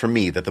found this for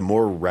me, that the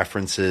more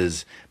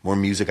references, more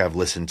music I've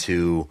listened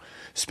to,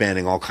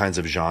 spanning all kinds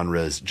of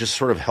genres, just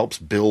sort of helps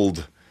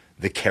build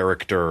the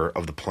character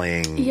of the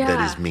playing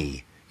that is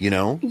me, you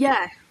know?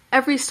 Yeah.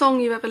 Every song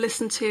you've ever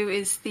listened to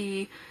is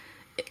if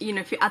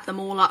you add them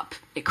all up,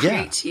 it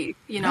creates you.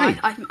 You know,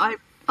 I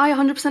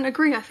 100%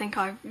 agree. I think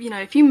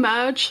if you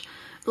merge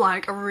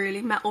like a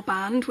really metal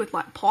band with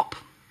like pop,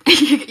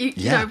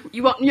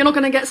 you're not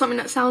going to get something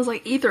that sounds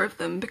like either of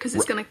them, because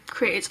it's going to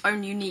create its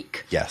own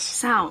unique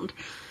sound.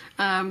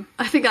 I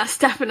think that's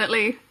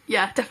definitely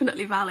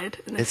valid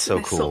in this, so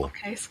this cool. sort of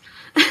case.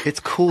 It's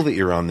cool that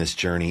you're on this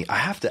journey. I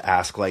have to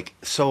ask, like,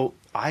 so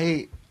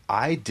I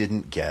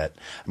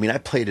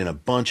played in a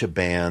bunch of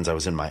bands. I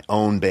was in my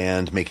own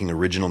band making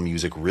original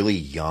music really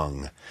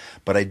young,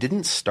 but I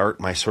didn't start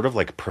my sort of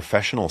like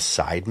professional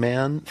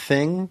sideman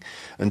thing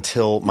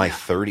until my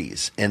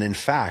 30s. And in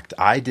fact,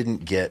 I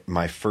didn't get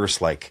my first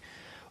like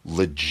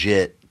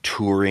legit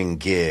touring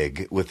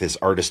gig with this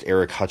artist,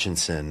 Eric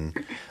Hutchinson,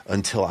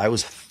 until I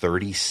was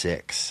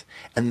 36.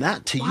 And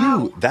that to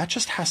you, that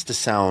just has to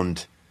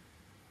sound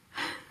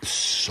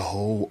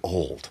so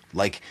old.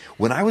 Like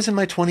when I was in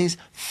my 20s,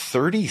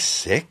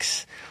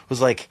 36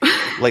 was like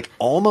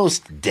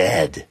almost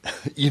dead,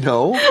 you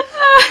know?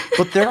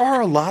 But there are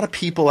a lot of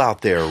people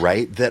out there,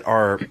 right,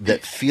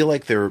 that feel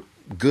like they're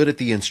good at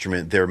the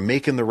instrument. They're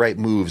making the right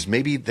moves.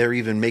 Maybe they're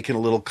even making a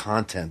little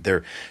content.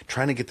 They're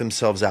trying to get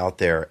themselves out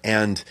there,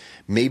 and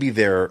maybe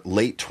they're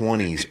late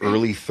 20s,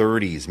 early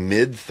 30s,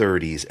 mid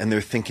 30s, and they're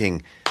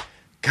thinking,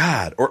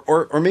 God,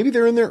 or maybe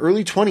they're in their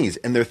early 20s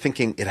and they're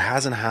thinking, it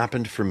hasn't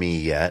happened for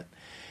me yet.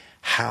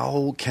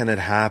 How can it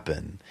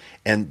happen?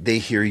 And they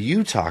hear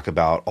you talk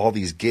about all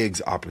these gigs,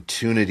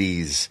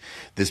 opportunities,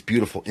 this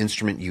beautiful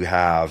instrument you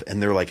have,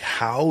 and they're like,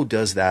 how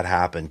does that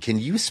happen? Can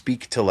you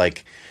speak to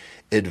like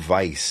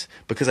advice?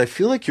 Because I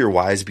feel like you're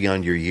wise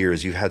beyond your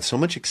years. You've had so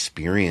much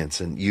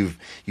experience, and you've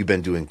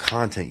been doing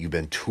content, you've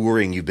been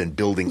touring, you've been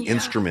building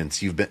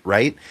instruments, you've been,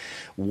 right?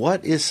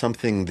 What is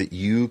something that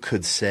you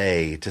could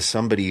say to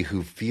somebody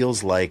who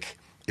feels like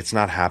it's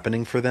not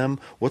happening for them?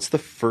 What's the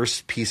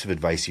first piece of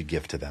advice you'd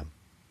give to them?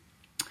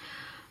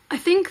 I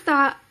think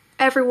that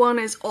everyone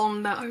is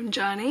on their own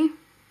journey,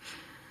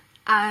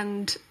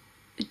 and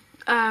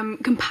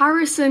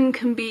comparison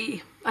can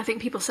be, I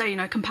think people say,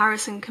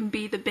 comparison can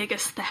be the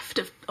biggest theft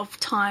of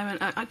time.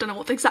 And I don't know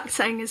what the exact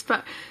saying is,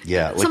 but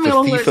like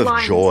the thief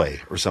of joy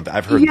or something.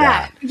 I've heard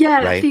that.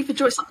 Yeah, right? Thief of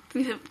joy,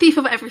 thief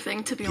of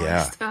everything, to be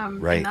honest,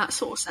 right. in that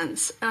sort of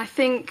sense. And I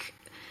think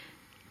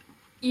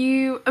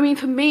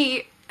for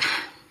me,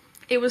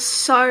 it was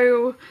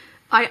so...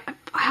 I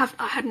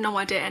had no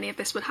idea any of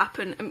this would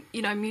happen.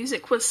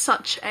 Music was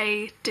such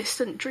a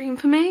distant dream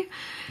for me.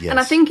 Yes. And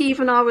I think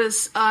even I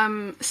was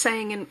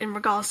saying in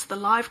regards to the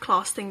live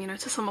class thing,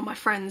 to some of my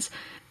friends,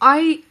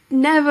 I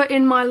never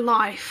in my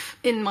life,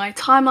 in my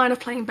timeline of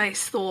playing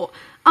bass, thought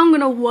I'm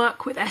going to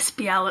work with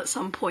SBL at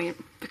some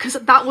point, because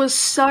that was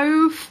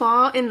so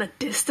far in the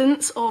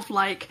distance of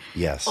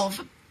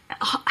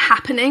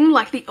happening.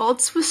 Like, the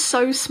odds were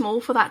so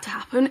small for that to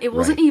happen. It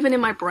wasn't even in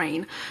my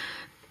brain.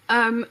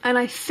 And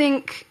I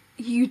think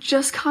you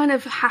just kind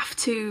of have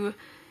to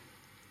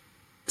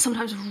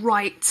sometimes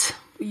write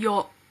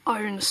your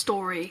own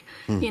story,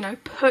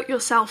 put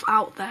yourself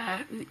out there,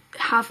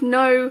 have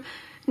no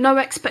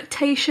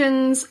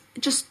expectations,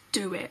 just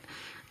do it.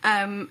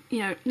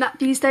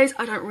 These days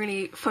I don't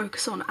really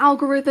focus on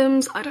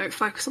algorithms, I don't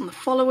focus on the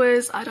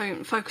followers, I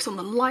don't focus on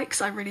the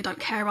likes, I really don't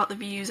care about the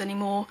views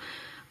anymore.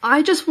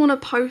 I just want to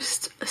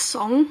post a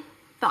song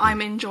that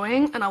I'm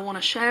enjoying, and I want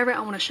to share it. I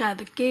want to share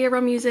the gear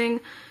I'm using,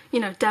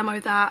 demo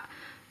that.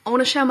 I want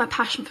to share my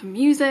passion for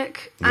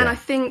music, and I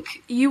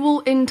think you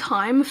will in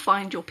time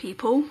find your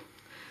people.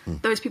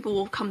 Those people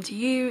will come to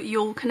you,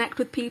 you'll connect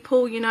with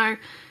people,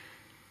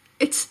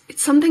 it's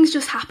some things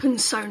just happen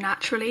so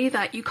naturally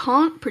that you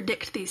can't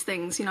predict these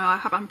things. I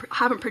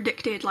haven't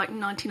predicted like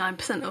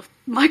 99% of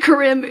my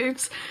career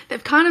moves.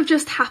 They've kind of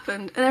just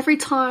happened, and every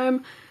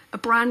time a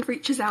brand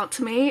reaches out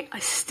to me, I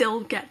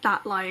still get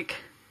that like,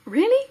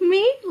 really?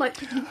 Me? Like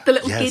the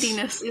little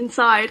giddiness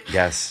inside.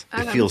 Yes.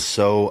 It feels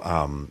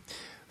so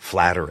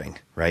flattering,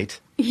 right?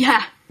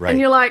 Yeah. Right. And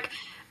you're like,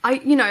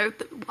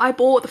 I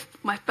bought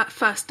my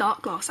first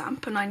dark glass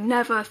amp, and I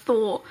never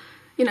thought,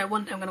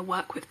 one day I'm going to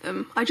work with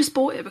them. I just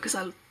bought it because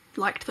I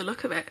liked the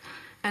look of it,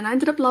 and I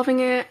ended up loving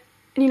it.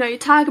 And, you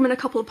tag them in a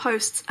couple of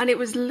posts, and it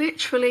was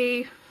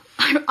literally...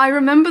 I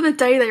remember the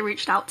day they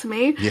reached out to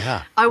me.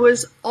 Yeah. I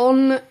was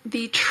on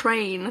the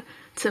train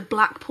to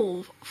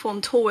Blackpool on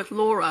tour with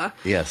Laura.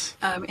 Yes.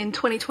 In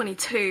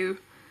 2022,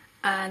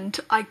 and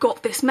I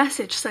got this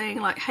message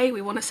saying like, "Hey,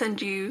 we want to send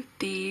you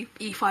the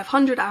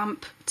E500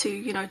 amp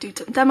to do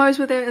demos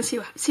with it and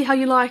see how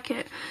you like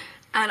it."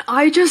 And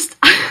I just,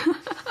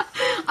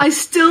 I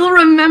still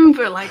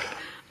remember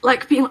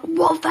like being like,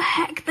 "What the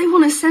heck? They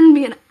want to send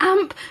me an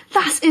amp?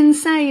 That's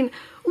insane!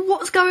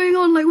 What's going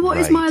on? Like, what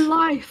is my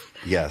life?"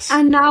 Yes.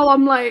 And now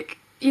I'm like,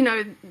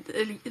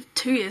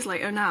 2 years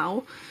later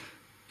now,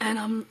 and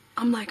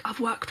I'm like, I've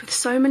worked with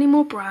so many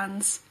more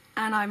brands,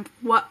 and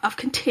I've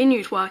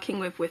continued working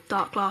with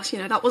Dark Glass.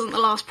 That wasn't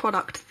the last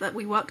product that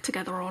we worked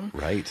together on.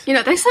 Right.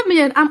 They sent me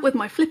an amp with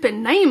my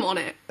flipping name on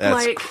it.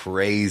 That's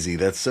crazy.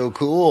 That's so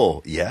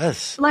cool.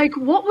 Yes. Like,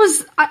 what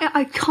was...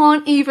 I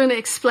can't even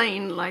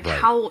explain,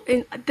 how...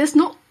 it's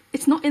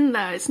not in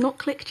there. It's not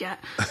clicked yet.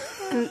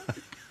 And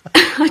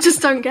I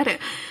just don't get it.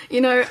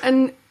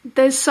 And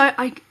there's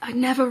I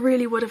never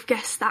really would have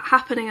guessed that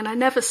happening, and I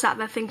never sat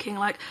there thinking,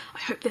 like, I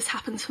hope this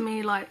happens for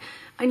me. Like,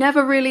 I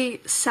never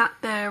really sat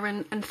there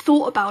and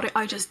thought about it.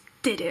 I just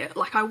did it.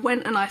 Like, I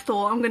went and I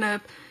thought, I'm going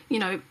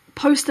to,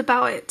 post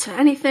about it to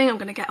anything. I'm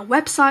going to get a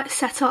website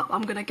set up.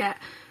 I'm going to get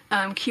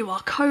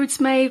QR codes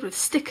made with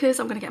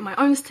stickers. I'm going to get my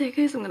own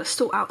stickers. I'm going to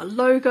sort out a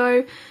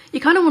logo. You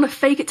kind of want to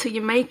fake it till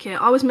you make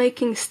it. I was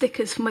making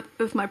stickers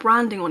with my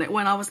branding on it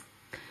when I was...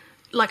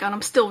 and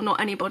I'm still not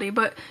anybody,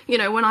 but,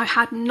 when I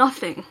had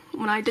nothing,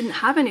 when I didn't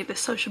have any of this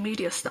social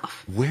media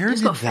stuff. Where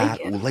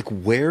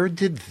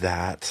did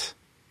that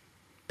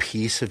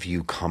piece of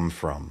you come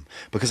from?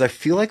 Because I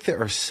feel like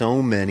there are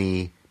so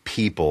many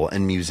people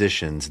and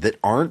musicians that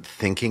aren't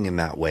thinking in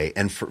that way.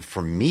 And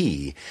for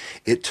me,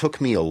 it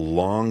took me a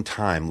long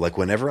time. Like,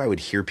 whenever I would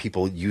hear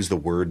people use the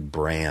word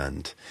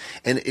brand,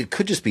 and it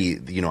could just be,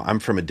 I'm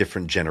from a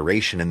different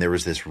generation, and there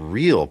was this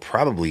real,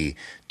 probably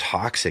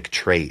toxic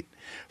trait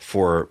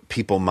for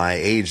people my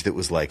age that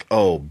was like,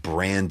 oh,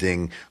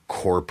 branding,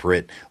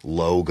 corporate,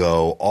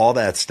 logo, all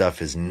that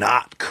stuff is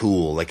not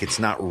cool. Like, it's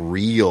not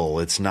real.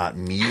 It's not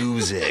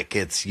music.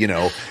 It's,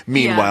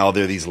 meanwhile,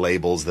 there are these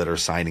labels that are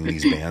signing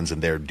these bands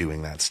and they're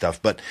doing that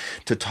stuff. But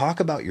to talk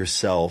about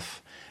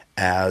yourself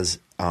as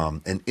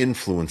an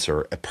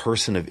influencer, a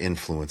person of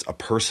influence, a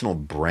personal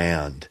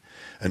brand,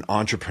 an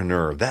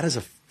entrepreneur, that is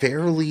a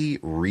fairly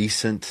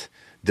recent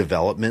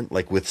development,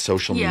 like with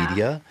social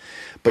media.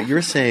 But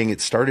you're saying it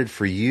started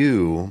for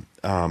you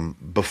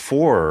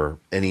before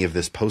any of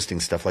this posting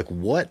stuff. Like,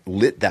 what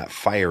lit that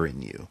fire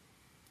in you?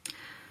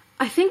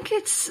 I think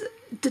it's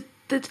the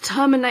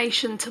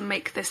determination to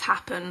make this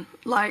happen.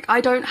 Like, I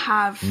don't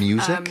have...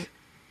 Music?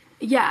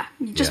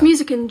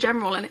 Music in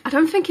general. And I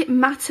don't think it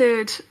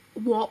mattered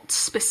what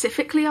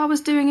specifically I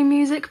was doing in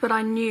music, but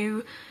I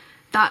knew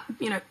that,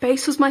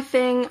 bass was my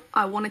thing.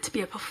 I wanted to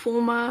be a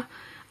performer.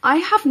 I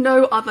have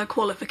no other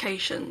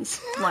qualifications.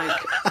 Like,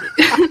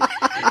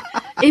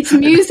 it's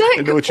music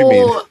I know what you or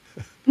mean.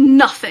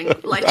 nothing.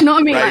 Like, do you know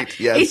what I mean? Right. Like,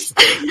 Yes.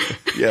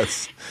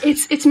 Yes.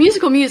 It's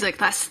musical music.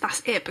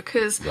 That's it.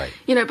 Because Right.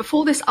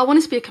 before this, I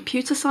wanted to be a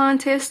computer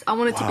scientist. I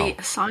wanted to be Wow.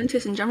 a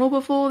scientist in general.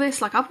 Before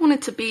this, like, I've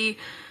wanted to be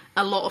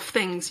a lot of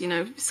things.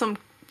 Some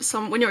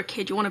when you're a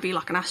kid, you want to be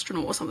like an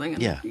astronaut or something.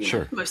 And, Yeah,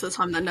 sure. Most of the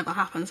time, that never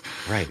happens.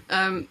 Right.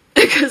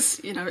 Because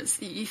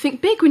you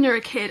think big when you're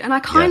a kid, and I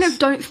kind Yes. of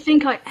don't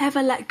think I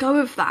ever let go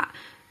of that.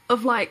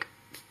 Of like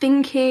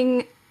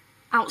thinking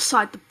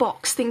outside the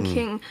box,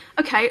 thinking,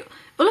 okay,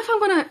 well, if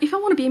I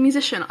want to be a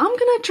musician, I'm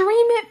gonna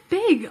dream it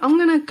big. I'm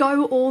gonna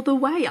go all the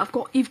way.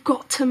 You've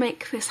got to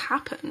make this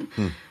happen.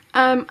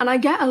 And I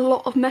get a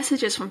lot of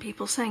messages from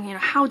people saying,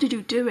 how did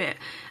you do it?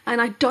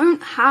 And I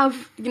don't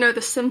have,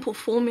 the simple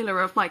formula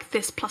of like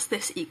this plus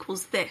this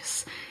equals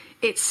this.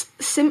 It's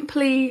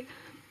simply,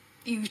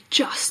 you've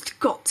just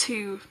got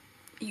to,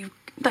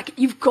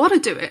 you've got to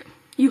do it.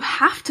 You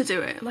have to do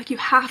it. Like, you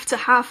have to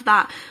have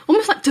that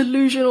almost like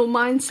delusional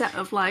mindset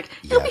of like,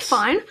 it'll be Yes.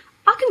 fine.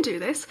 I can do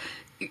this.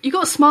 You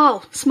got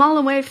to smile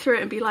and wave through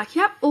it and be like,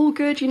 yep, all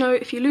good.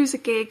 If you lose a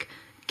gig,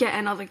 get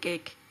another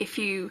gig. If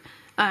you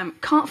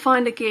can't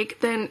find a gig,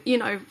 then,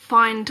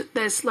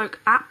 there's like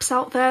apps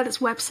out there, there's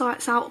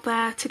websites out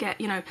there to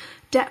get,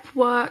 dep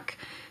work.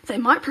 They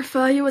might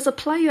prefer you as a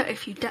player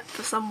if you dep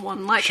for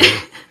someone. Like,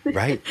 Sure.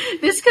 Right.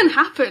 This can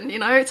happen,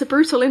 it's a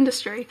brutal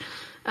industry.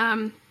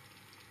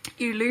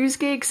 You lose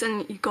gigs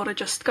and you got to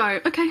just go,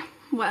 okay,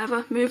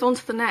 whatever, move on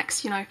to the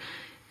next. You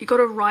got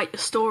to write your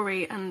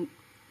story and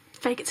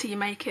fake it till you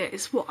make it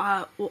is what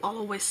I'll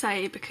always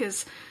say,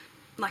 because,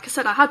 like I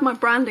said, I had my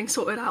branding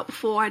sorted out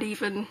before I'd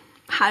even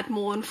had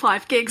more than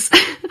 5 gigs.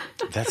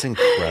 That's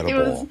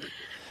incredible.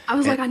 I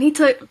was like, I need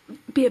to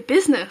be a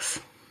business.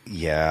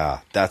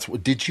 Yeah, that's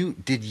what. Are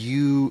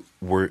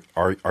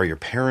your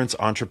parents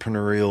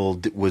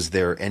entrepreneurial? Was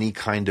there any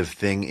kind of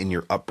thing in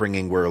your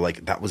upbringing where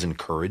like that was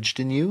encouraged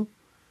in you?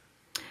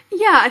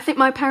 Yeah, I think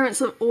my parents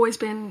have always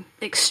been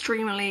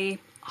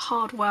extremely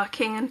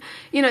hardworking, and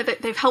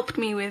they've helped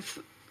me with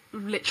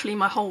literally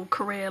my whole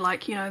career.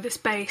 Like, this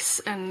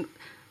bass and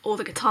all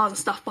the guitars and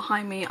stuff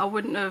behind me, I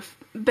wouldn't have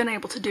been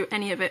able to do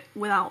any of it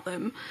without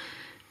them.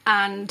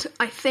 And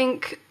I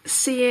think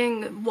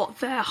seeing what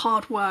their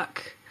hard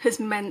work has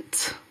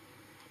meant,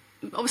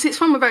 obviously it's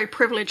from a very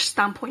privileged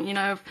standpoint,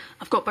 I've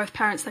got both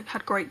parents, they've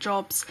had great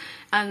jobs,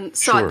 and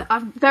so Sure.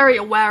 I'm very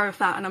aware of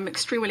that, and I'm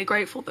extremely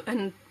grateful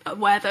and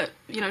aware that,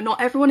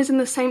 not everyone is in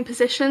the same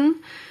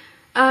position,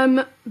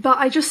 but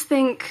I just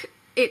think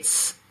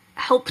it's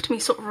helped me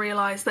sort of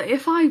realise that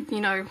if I,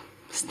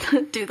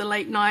 do the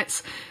late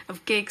nights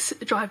of gigs,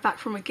 drive back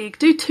from a gig,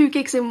 do 2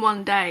 gigs in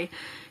one day,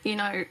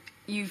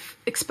 you've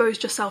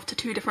exposed yourself to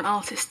 2 different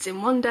artists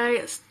in one day.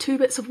 It's 2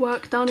 bits of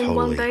work done in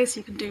one day, so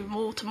you can do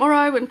more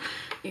tomorrow and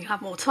you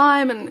have more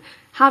time. And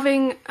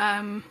having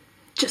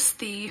just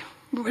the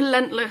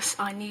relentless,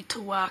 I need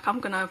to work, I'm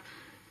going to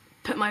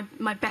put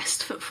my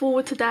best foot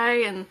forward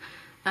today, and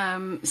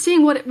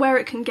seeing where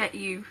it can get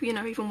you,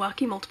 even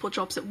working multiple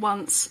jobs at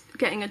once,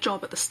 getting a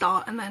job at the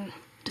start and then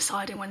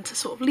deciding when to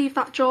sort of leave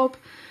that job.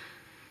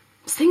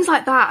 It's things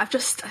like that. I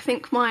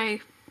think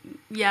I've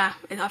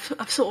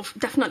sort of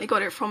definitely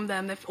got it from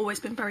them. They've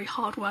always been very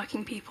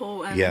hardworking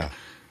people, and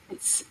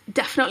it's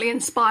definitely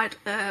inspired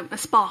a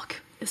spark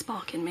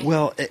in me.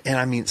 Well, and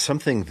I mean,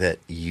 something that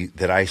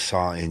I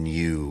saw in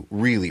you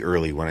really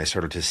early when I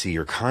started to see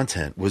your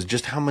content was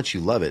just how much you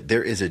love it.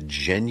 There is a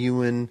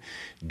genuine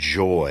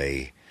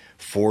joy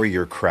for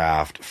your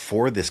craft,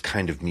 for this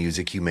kind of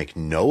music. You make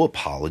no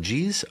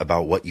apologies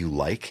about what you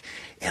like,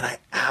 and I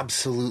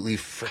absolutely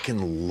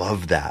freaking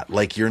love that.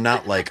 Like, you're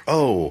not like,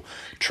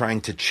 trying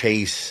to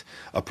chase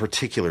a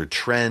particular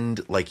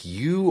trend. Like,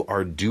 you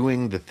are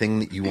doing the thing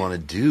that you want to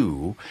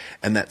do,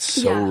 and that's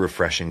so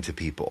refreshing to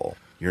people.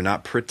 You're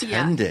not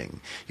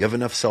pretending. You have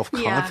enough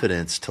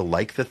self-confidence to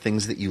like the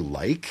things that you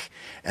like,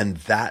 and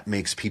that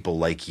makes people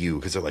like you,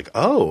 because they're like,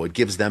 it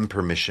gives them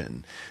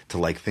permission to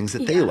like things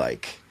that they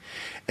like.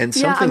 And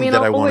something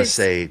that I want to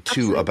say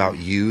too about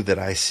you that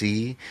I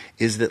see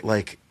is that,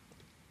 like,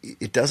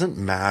 it doesn't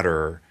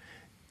matter.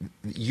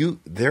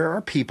 There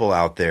are people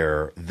out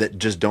there that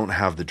just don't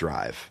have the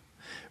drive,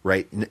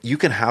 right? You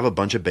can have a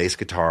bunch of bass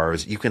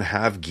guitars, you can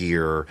have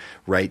gear,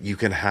 right? You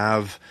can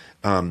have,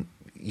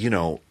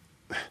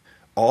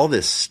 all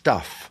this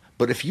stuff.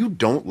 But if you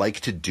don't like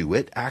to do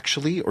it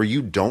actually, or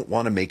you don't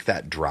want to make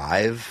that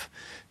drive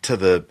to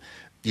the,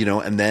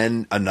 and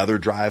then another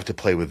drive to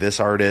play with this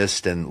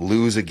artist and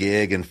lose a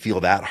gig and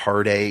feel that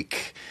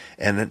heartache,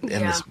 and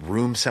this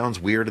room sounds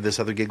weird to this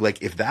other gig.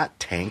 Like, if that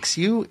tanks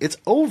you, it's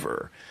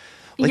over.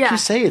 Like you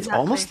say, it's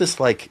almost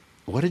this like,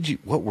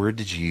 what word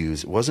did you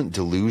use? It wasn't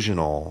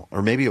delusional,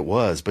 or maybe it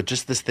was, but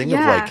just this thing of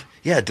like,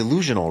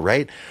 delusional,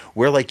 right?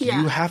 Where like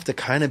you have to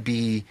kind of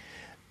be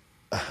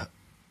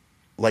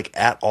like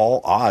at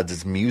all odds.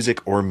 It's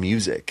music or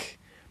music.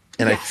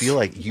 And I feel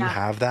like you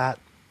have that.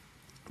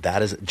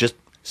 That is just,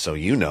 so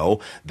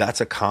that's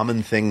a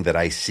common thing that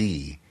I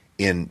see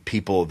in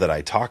people that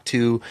I talk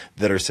to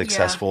that are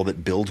successful,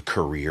 that build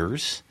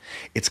careers.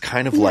 It's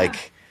kind of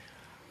like,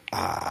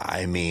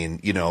 I mean,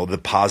 you know, the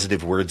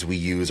positive words we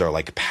use are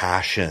like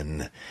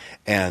passion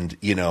and,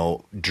 you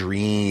know,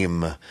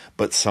 dream,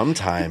 but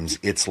sometimes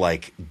it's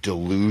like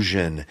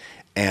delusion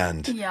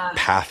and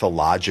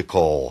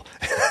pathological.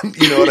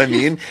 You know what I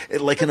mean?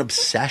 Like an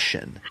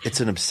obsession.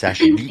 It's an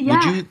obsession.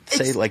 Would you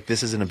say like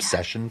this is an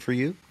obsession for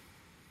you?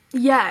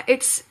 Yeah,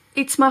 it's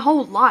my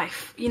whole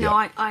life. You know,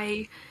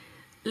 I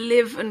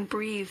live and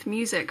breathe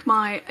music.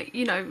 My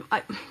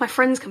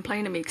friends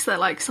complain to me because they're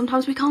like,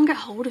 sometimes we can't get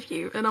hold of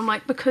you. And I'm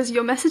like, because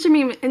you're messaging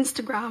me on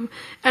Instagram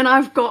and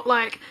I've got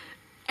like,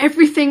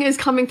 everything is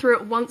coming through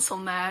at once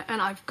on there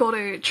and I've got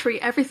to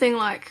treat everything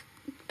like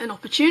an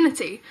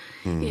opportunity,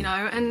 you know,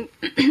 and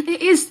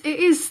it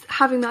is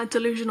having that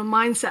delusional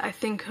mindset, I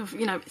think, of,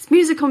 you know, it's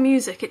music on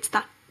music. It's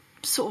that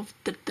sort of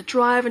the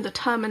drive and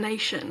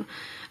determination.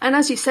 And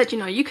as you said, you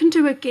know, you can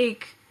do a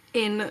gig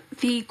in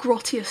the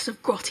grottiest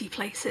of grotty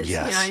places.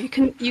 Yes. You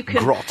know, you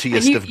can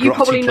grottiest of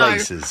grotty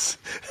places.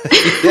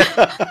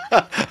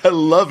 I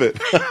love it.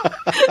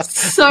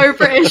 So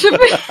British of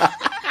me.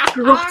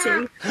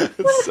 Grotty.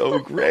 It's so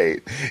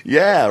great.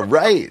 Yeah,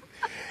 right.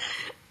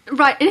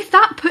 Right, and if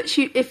that puts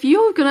you, if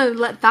you're gonna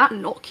let that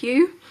knock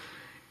you,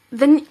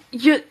 then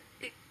you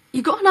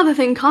got another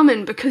thing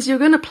coming, because you're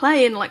gonna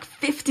play in like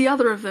 50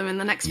 other of them in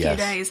the next few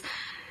days.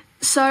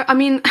 So, I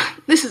mean,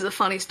 this is a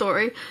funny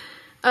story.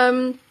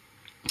 On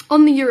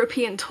the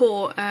European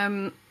tour,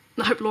 I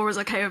hope Laura's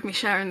okay with me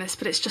sharing this,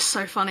 but it's just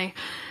so funny.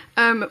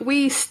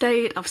 We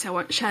stayed, obviously I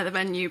won't share the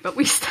venue, but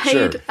we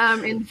stayed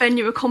in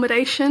venue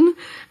accommodation.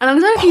 And I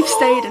don't know if you've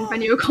stayed in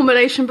venue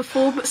accommodation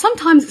before, but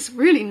sometimes it's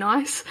really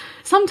nice.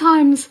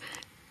 Sometimes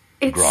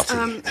it's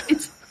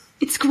grotty.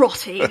 It's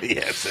grotty.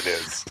 Yes, it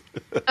is.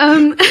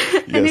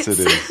 Yes, it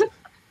is.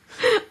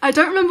 I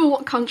don't remember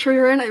what country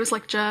we're in. It was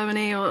like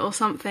Germany or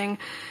something.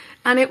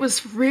 And it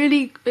was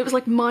like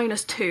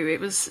 -2. It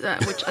was,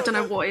 which I don't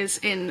know what is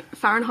in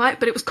Fahrenheit,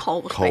 but it was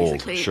cold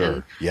basically.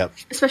 Sure. And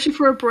especially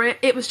for a Brit,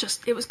 it was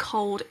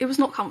cold. It was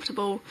not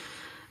comfortable.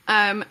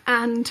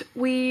 And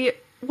we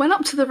went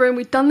up to the room.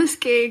 We'd done this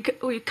gig.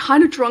 We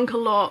kind of drunk a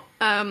lot.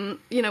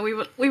 You know,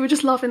 we were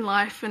just loving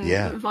life and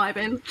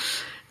vibing.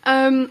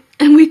 And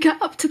we get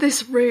up to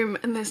this room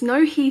and there's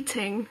no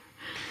heating.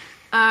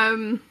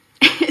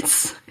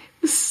 It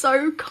was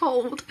so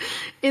cold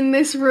in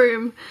this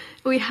room.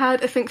 We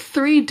had, I think,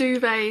 3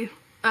 duvet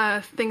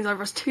things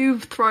over us, 2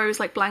 throws,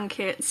 like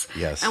blankets.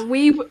 Yes. And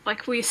we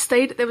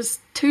stayed, there was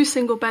 2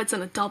 single beds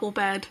and a double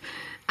bed.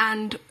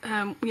 And,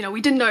 you know, we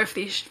didn't know if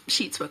these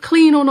sheets were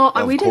clean or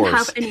not. We didn't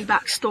have any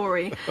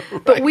backstory.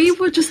 Right. But we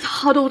were just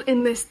huddled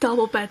in this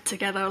double bed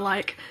together,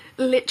 like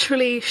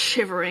literally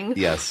shivering.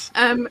 Yes.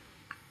 And,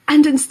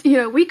 you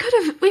know, we could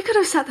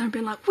have sat there and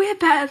been like, we're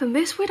better than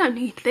this. We don't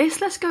need this.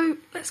 Let's go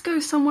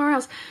somewhere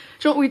else.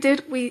 Do you know what we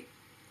did?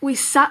 We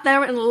sat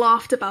there and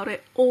laughed about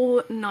it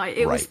all night.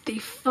 It was the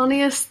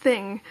funniest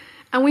thing.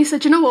 And we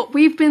said, you know what?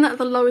 We've been at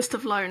the lowest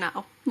of low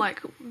now. Like,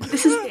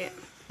 this is it.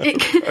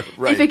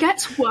 If it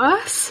gets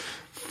worse,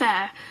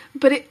 fair.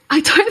 But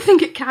I don't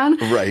think it can.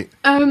 Right.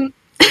 And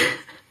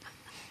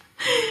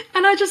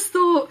I just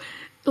thought,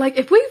 like,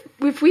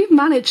 if we've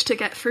managed to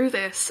get through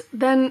this,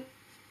 then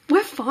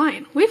we're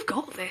fine. We've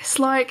got this.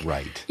 Like,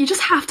 you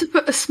just have to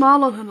put a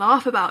smile on and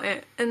laugh about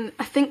it. And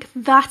I think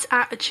that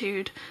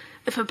attitude,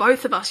 for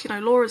both of us, you know,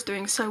 Laura's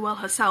doing so well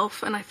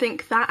herself, and I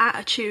think that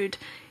attitude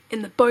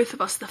in the both of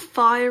us, the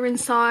fire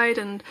inside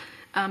and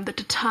the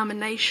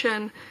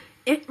determination,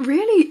 it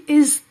really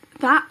is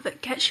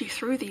that gets you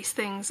through these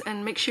things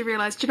and makes you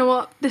realise, do you know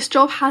what, this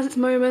job has its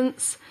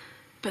moments,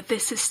 but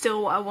this is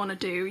still what I want to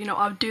do. You know,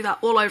 I would do that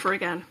all over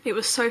again. It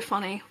was so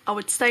funny. I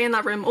would stay in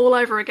that room all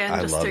over again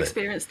just to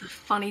experience the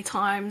funny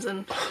times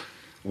and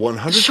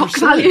 100%. Shock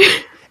value.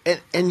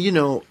 And you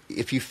know,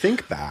 if you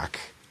think back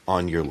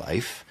on your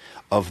life,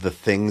 of the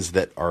things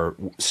that are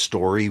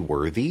story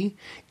worthy,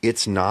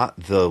 it's not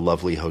the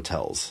lovely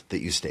hotels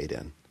that you stayed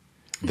in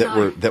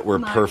that were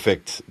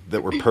perfect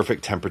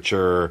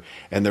temperature,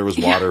 and there was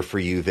water for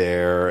you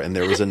there, and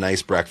there was a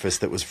nice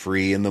breakfast that was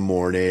free in the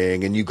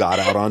morning, and you got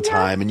out on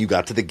time, and you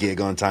got to the gig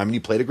on time, and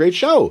you played a great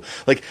show.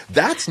 Like,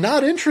 that's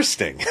not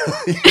interesting.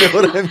 You know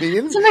what I mean?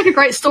 It doesn't make a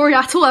great story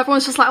at all.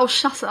 Everyone's just like, oh,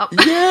 shut up.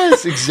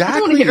 Yes, exactly. I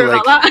don't want to hear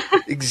about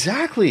that.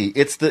 Exactly.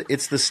 It's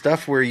the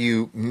stuff where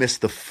you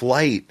missed the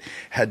flight,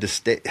 had to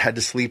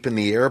sleep in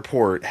the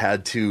airport,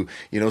 had to,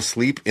 you know,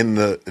 sleep in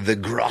the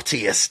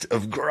grottiest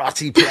of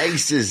grotty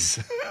places.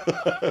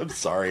 I'm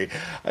sorry.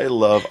 I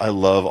love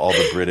all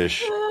the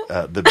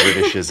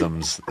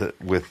Britishisms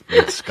with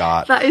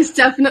Scott. That is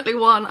definitely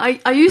one.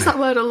 I use that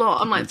word a lot.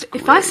 I'm like,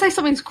 if I say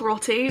something's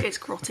grotty, it's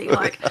grotty.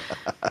 Like,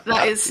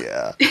 that is,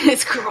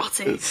 it's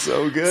grotty. It's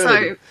so good.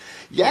 So,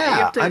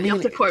 yeah, you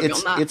have to quote me on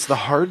that. It's the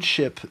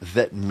hardship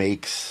that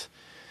makes,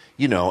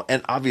 you know,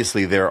 and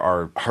obviously there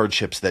are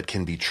hardships that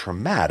can be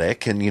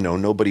traumatic, and, you know,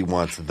 nobody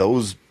wants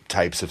those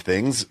types of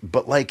things,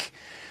 but like,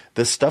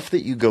 the stuff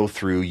that you go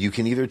through, you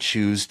can either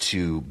choose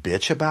to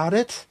bitch about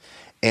it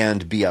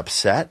and be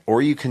upset,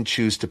 or you can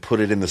choose to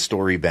put it in the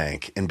story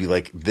bank and be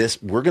like,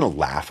 we're going to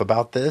laugh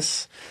about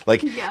this.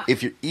 Like,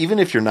 even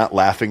if you're not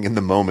laughing in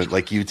the moment,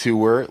 like you two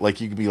were, like,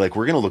 you could be like,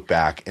 we're going to look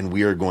back and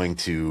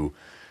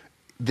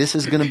this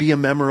is going to be a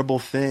memorable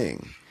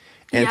thing.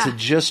 And to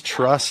just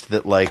trust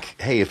that,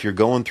 like, hey, if you're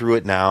going through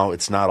it now, you're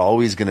not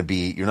always going to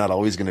be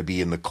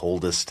in the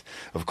coldest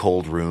of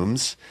cold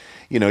rooms.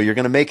 You know, you're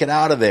going to make it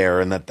out of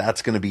there, and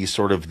that's going to be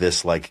sort of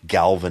this, like,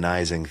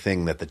 galvanizing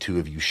thing that the two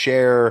of you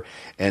share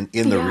and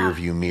in the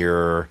rearview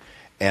mirror.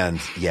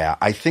 And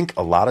I think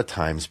a lot of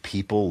times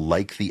people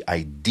like the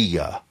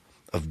idea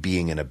of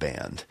being in a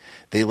band.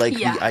 They like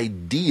the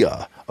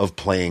idea of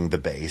playing the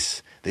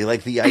bass. They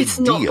like the idea. It's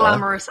not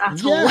glamorous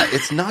at all. Yeah,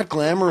 it's not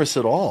glamorous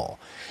at all.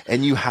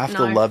 And you have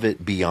to love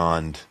it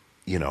beyond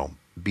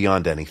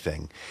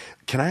anything.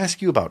 Can I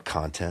ask you about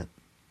content?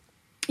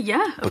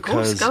 Yeah, of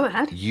course. Go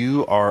ahead.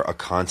 You are a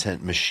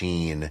content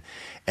machine,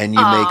 and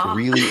you make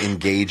really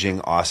engaging,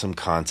 awesome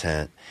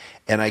content.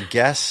 And I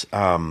guess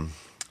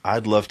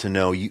I'd love to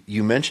know,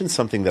 you mentioned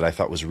something that I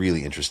thought was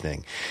really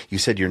interesting. You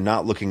said you're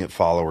not looking at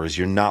followers,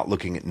 you're not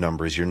looking at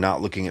numbers, you're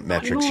not looking at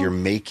metrics, you're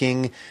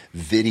making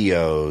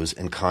videos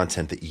and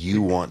content that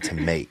you want to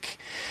make.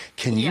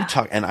 Can you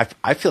talk, and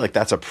I feel like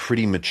that's a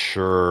pretty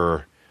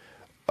mature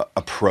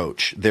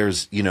approach.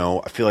 There's,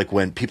 I feel like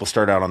when people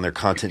start out on their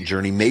content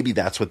journey, maybe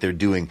that's what they're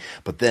doing,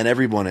 but then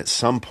everyone at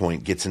some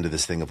point gets into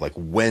this thing of like,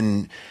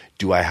 when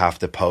do I have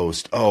to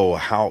post? Oh,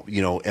 how,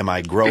 am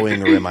I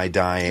growing or am I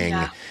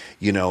dying?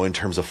 In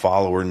terms of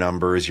follower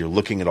numbers, you're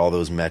looking at all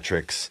those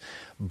metrics,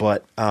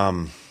 but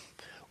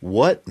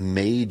what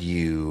made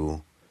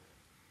you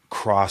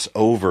cross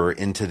over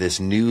into this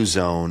new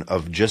zone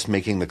of just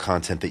making the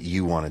content that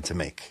you wanted to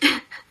make?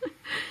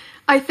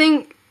 I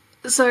think,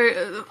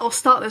 so I'll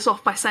start this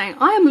off by saying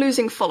I am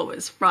losing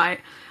followers, right?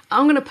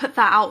 I'm going to put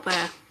that out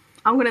there.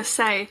 I'm going to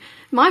say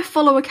my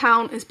follower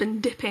count has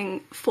been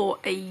dipping for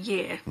a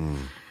year.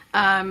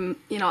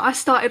 I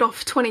started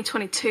off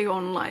 2022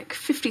 on like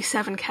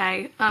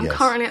 57k. I'm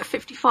currently at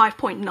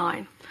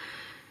 55.9.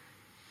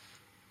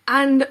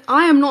 And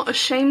I am not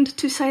ashamed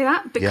to say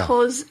that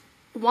because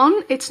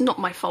one, it's not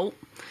my fault.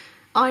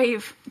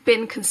 I've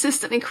been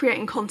consistently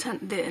creating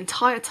content the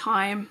entire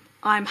time.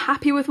 I'm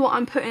happy with what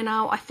I'm putting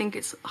out. I think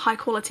it's high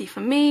quality for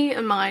me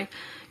and my,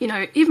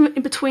 even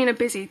in between a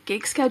busy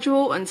gig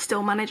schedule and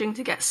still managing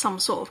to get some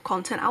sort of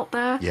content out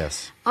there.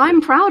 Yes.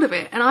 I'm proud of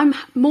it and I'm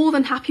more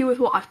than happy with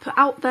what I've put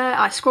out there.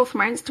 I scroll through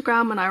my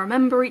Instagram and I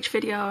remember each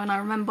video and I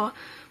remember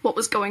what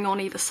was going on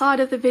either side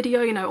of the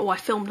video, I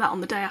filmed that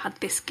on the day I had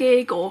this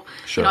gig, or,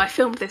 I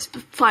filmed this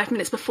 5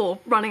 minutes before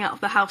running out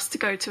of the house to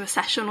go to a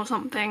session or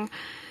something.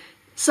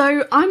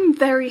 So I'm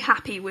very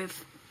happy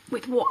with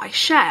what I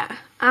share.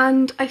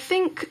 And I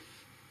think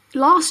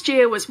last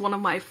year was one of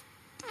my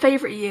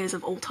favourite years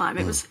of all time.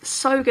 It was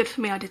so good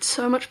for me. I did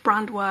so much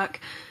brand work,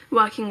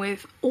 working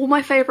with all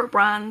my favourite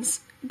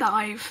brands that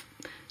I've,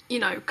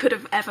 could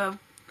have ever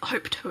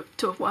hoped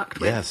to have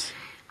worked with. Yes.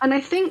 And I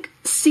think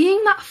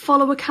seeing that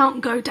follower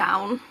count go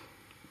down,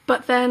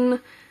 but then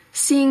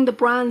seeing the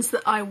brands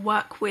that I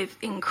work with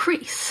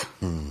increase,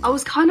 I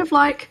was kind of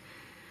like,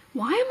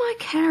 why am I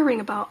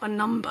caring about a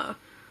number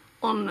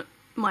on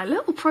my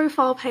little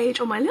profile page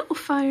on my little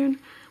phone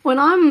when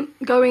I'm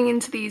going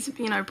into these,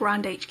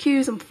 brand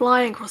HQs and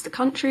flying across the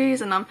countries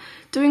and I'm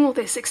doing all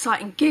this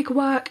exciting gig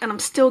work and I'm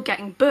still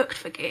getting booked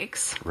for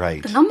gigs.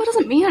 Right. The number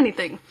doesn't mean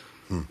anything.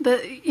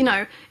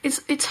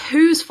 It's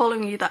who's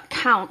following you that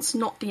counts,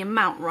 not the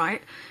amount,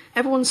 right?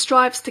 Everyone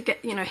strives to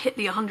get, hit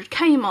the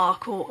 100k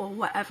mark or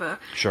whatever.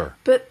 Sure.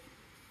 But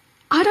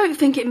I don't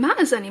think it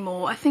matters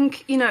anymore. I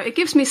think, it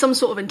gives me some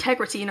sort of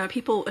integrity.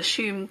 People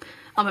assume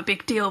I'm a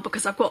big deal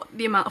because I've got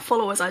the amount of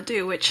followers I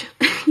do, which,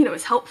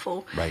 is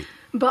helpful. Right.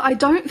 But I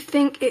don't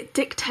think it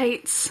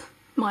dictates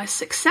my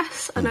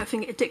success. I don't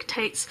think it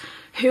dictates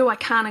who I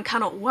can and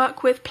cannot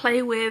work with,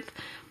 play with,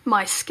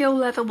 my skill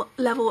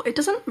level. It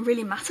doesn't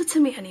really matter to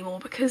me anymore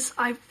because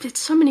I did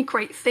so many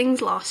great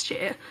things last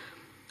year,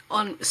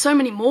 on so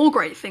many more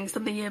great things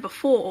than the year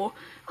before.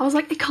 I was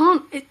like,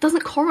 it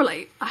doesn't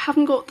correlate. I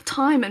haven't got the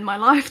time in my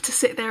life to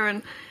sit there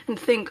and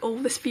think,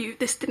 this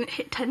didn't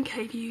hit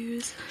 10k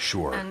views.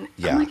 Sure. And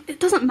I'm like, it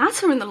doesn't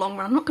matter in the long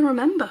run. I'm not going to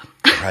remember.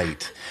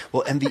 Right.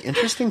 Well, and the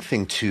interesting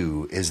thing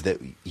too is that,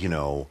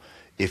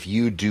 if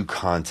you do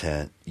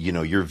content,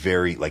 you're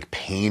very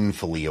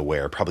painfully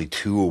aware, probably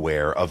too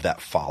aware of that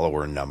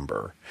follower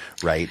number,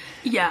 right?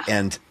 Yeah.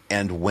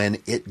 And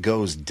when it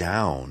goes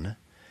down,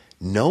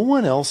 no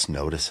one else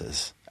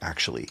notices.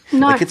 Actually,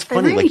 no, it's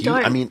funny. Really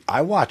don't.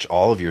 I watch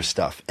all of your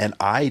stuff, and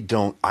I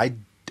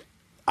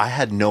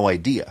had no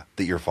idea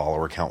that your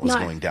follower count was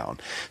going down.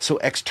 So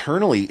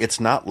externally, it's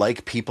not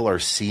like people are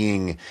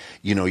seeing,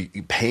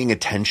 paying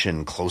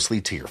attention closely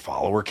to your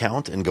follower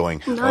count and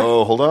going,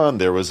 "Oh, hold on,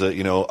 there was a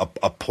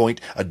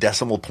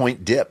decimal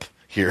point dip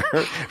here,"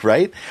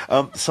 right?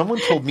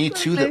 Someone told me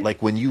too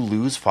that when you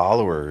lose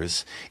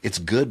followers, it's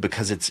good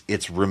because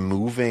it's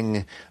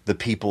removing the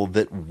people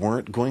that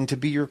weren't going to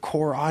be your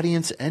core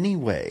audience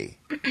anyway,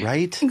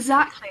 right?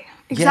 Exactly.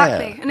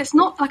 Exactly. Yeah. And it's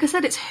not, like I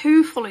said, it's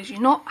who follows you,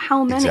 not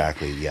how many.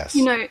 Exactly, yes.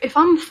 You know, if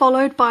I'm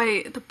followed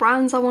by the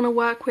brands I want to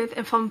work with,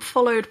 if I'm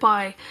followed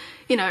by,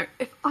 you know,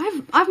 if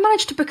I've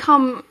managed to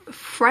become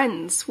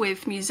friends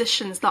with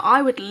musicians that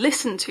I would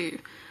listen to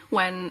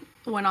when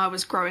I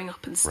was growing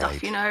up and stuff,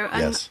 right. you know,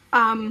 and yes.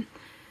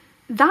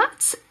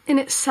 That in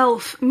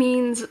itself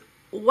means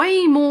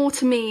way more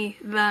to me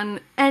than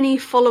any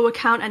follower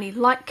count, any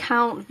like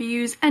count,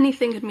 views,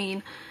 anything could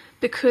mean,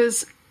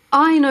 because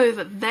I know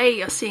that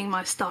they are seeing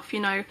my stuff, you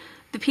know.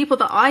 The people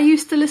that I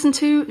used to listen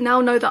to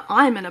now know that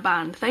I'm in a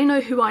band. They know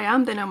who I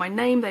am, they know my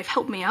name, they've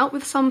helped me out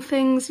with some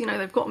things, you know,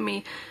 they've gotten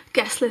me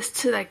guest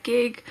lists to their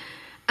gig.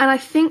 And I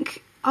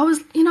think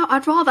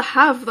I'd rather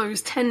have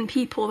those 10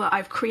 people that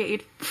I've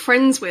created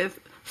friends with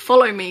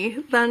follow me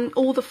than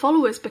all the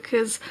followers,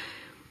 because,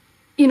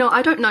 you know,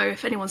 I don't know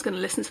if anyone's going to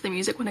listen to the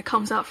music when it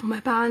comes out from my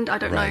band. I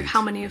don't know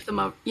how many of them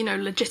are, you know,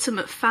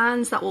 legitimate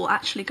fans that will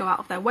actually go out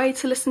of their way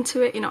to listen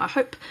to it. You know, I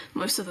hope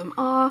most of them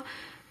are.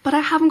 But I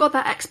haven't got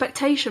that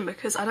expectation,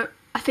 because I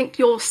think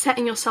you're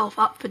setting yourself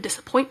up for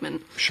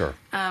disappointment. Sure.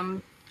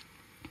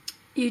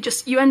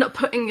 You end up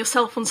putting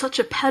yourself on such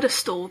a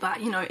pedestal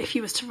that, you know, if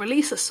you was to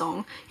release a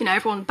song, you know,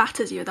 everyone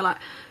batters you. They're like,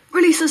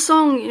 release a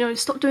song, you know,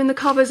 stop doing the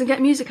covers and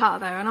get music out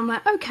of there. And I'm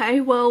like,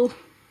 okay, well,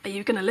 are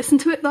you going to listen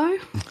to it though?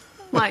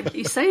 Like,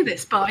 you say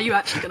this, but are you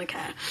actually going to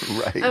care?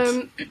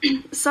 Right.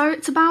 So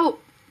it's about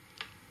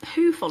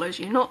who follows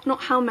you,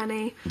 not how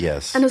many.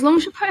 Yes. And as long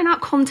as you're putting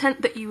out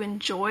content that you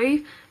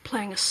enjoy,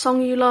 playing a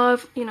song you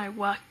love, you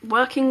know,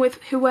 working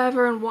with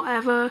whoever and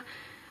whatever,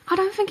 I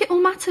don't think it all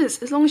matters.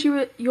 As long as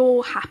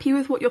you're happy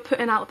with what you're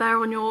putting out there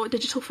on your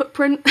digital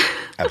footprint.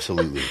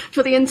 Absolutely.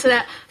 For the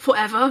internet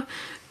forever.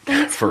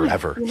 Then it's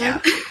forever. Fine, you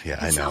know?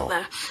 Yeah, it's I know. Out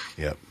there.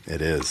 Yep,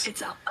 it is.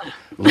 It's out there.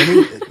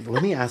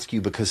 Let me ask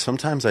you, because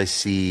sometimes I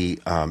see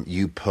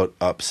you put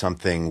up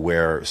something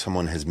where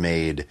someone has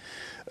made,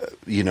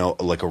 you know,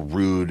 like a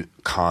rude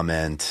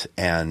comment,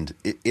 and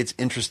it's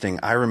interesting.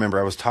 I remember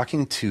I was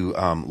talking to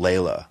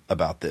Layla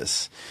about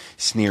this,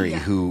 Sneery,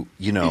 who,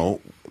 you know,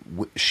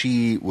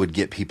 she would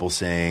get people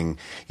saying,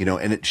 you know,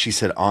 and she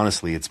said,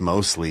 honestly, it's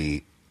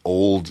mostly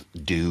old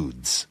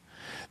dudes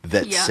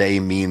that say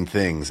mean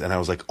things. And I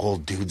was like,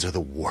 old dudes are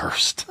the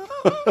worst.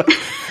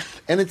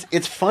 And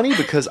it's funny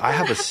because I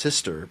have a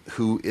sister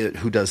who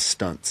does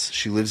stunts.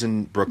 She lives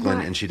in Brooklyn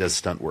and she does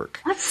stunt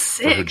work. That's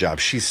sick. For her job.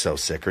 She's so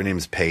sick. Her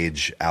name's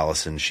Paige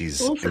Allison.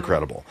 She's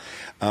incredible.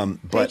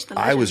 But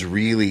I was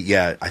really,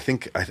 I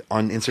think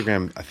on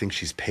Instagram, I think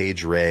she's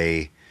Paige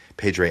Ray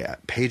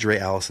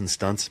Allison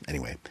Stunts.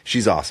 Anyway,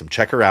 she's awesome.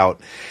 Check her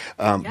out.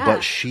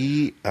 But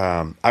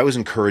I was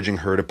encouraging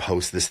her to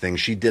post this thing.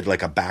 She did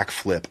like a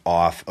backflip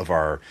off of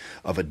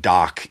a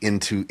dock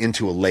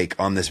into a lake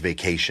on this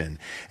vacation.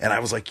 And I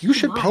was like, you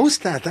should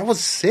post that. That was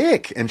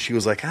sick. And she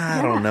was like,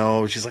 I don't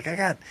know. She's like,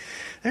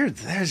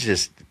 there's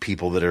just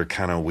people that are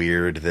kind of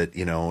weird that,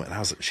 you know,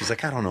 and she's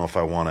like, I don't know if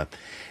I want to.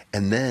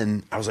 And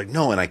then I was like,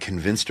 no, and I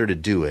convinced her to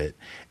do it.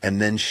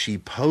 And then she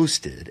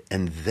posted,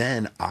 and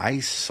then I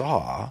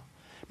saw, I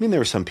mean,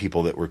 there were some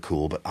people that were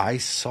cool, but I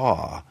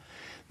saw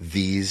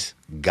these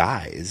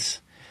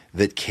guys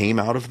that came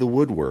out of the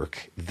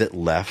woodwork that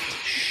left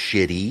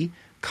shitty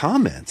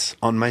comments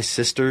on my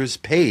sister's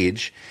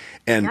page,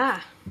 and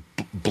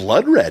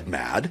blood red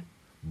mad.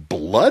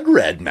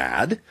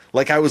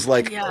 Like, I was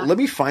like, let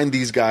me find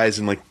these guys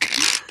and like,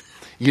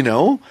 you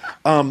know,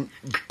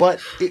 but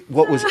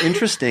what was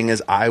interesting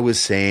is I was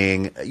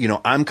saying, you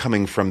know, I'm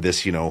coming from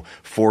this, you know,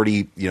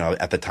 40, you know,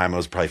 at the time I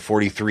was probably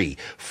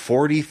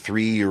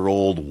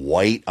 43-year-old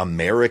white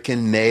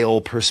American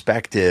male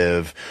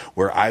perspective,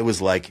 where I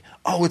was like,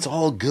 oh, it's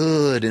all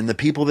good. And the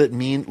people that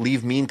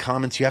leave mean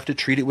comments, you have to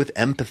treat it with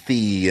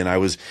empathy. And I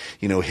was,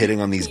 you know,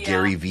 hitting on these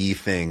Gary V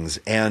things.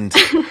 And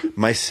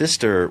my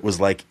sister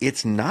was like,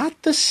 it's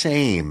not the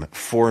same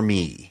for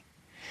me.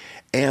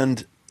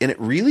 And it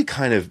really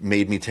kind of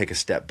made me take a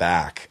step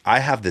back. I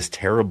have this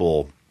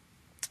terrible,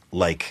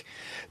 like,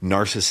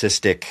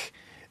 narcissistic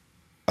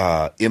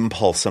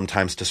impulse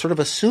sometimes to sort of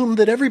assume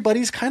that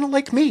everybody's kind of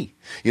like me.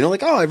 You know,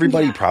 like, oh,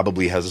 everybody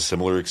probably has a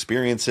similar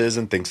experiences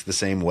and thinks the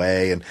same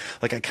way. And,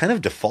 like, I kind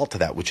of default to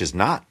that, which is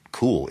not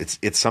cool.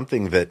 It's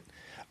something that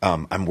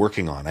I'm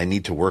working on. I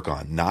need to work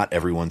on. Not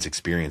everyone's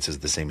experience is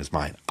the same as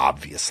mine,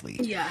 obviously.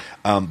 Yeah.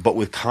 But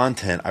with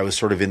content, I was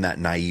sort of in that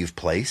naive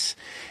place.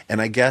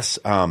 And I guess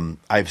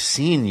I've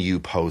seen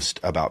you post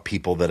about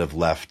people that have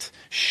left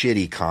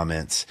shitty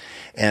comments.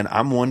 And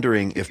I'm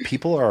wondering if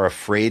people are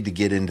afraid to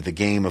get into the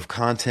game of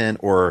content,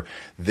 or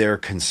they're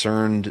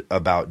concerned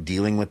about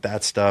dealing with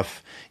that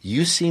stuff.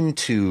 You seem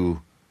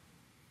to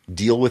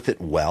deal with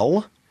it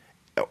well,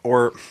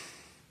 or...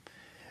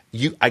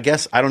 I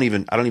guess I don't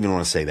even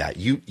want to say that.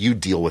 You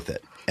deal with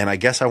it. And I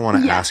guess I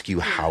want to ask you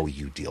how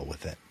you deal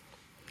with it.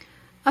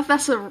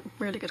 That's a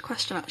really good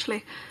question,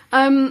 actually.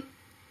 I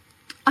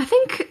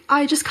think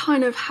I just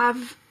kind of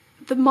have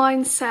the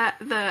mindset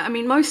that, I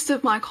mean, most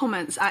of my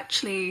comments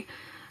actually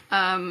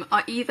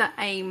are either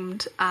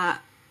aimed at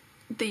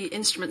the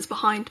instruments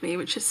behind me,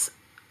 which is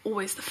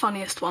always the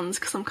funniest ones,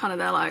 because I'm kind of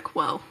there like,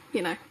 well,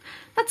 you know,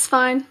 that's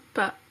fine,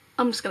 but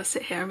I'm just going to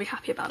sit here and be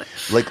happy about it.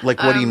 Like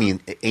what do you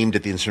mean aimed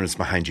at the instruments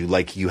behind you?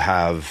 Like you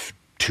have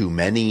too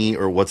many,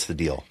 or what's the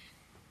deal?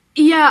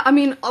 Yeah, I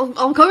mean,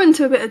 I'll go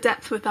into a bit of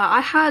depth with that.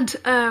 I had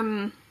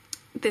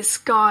this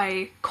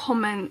guy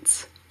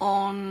comment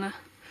on,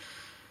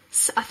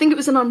 I think it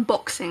was an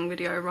unboxing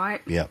video,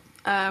 right? Yeah.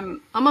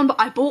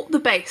 I bought the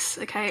bass,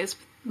 okay? It's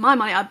my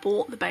money, I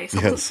bought the bass. I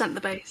wasn't sent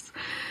the bass.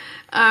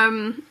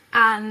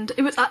 And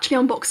it was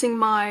actually unboxing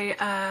my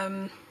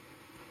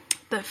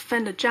the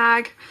Fender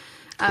Jag,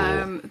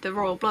 cool. The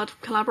Royal Blood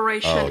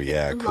collaboration. Oh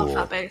yeah, I cool. Love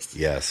that bass.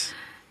 Yes.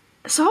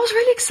 So I was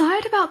really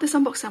excited about this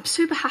unboxing. I'm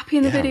super happy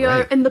in the video.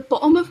 Right. In the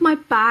bottom of my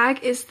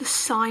bag is the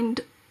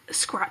signed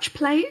scratch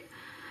plate.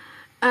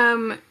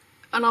 And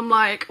I'm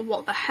like,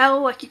 what the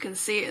hell? Like, you can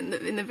see it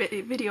in the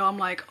video. I'm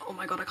like, oh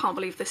my God, I can't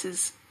believe this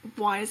is,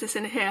 why is this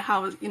in here?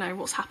 How is, you know,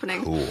 what's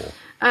happening? Cool.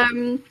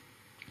 And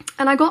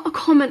I got a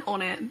comment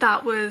on it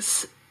that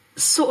was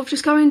sort of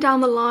just going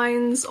down the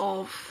lines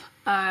of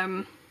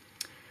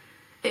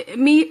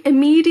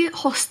immediate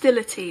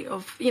hostility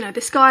of, you know,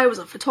 this guy was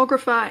a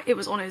photographer, it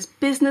was on his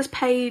business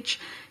page,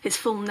 his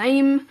full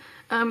name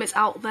is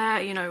out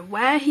there, you know,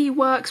 where he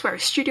works, where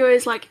his studio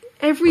is, like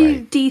every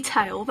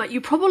detail that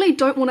you probably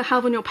don't want to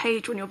have on your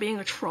page when you're being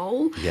a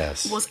troll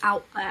was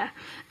out there.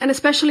 And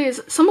especially as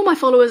some of my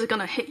followers are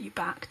going to hit you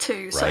back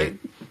too, so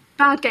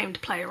bad game to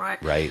play,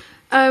 right? Right.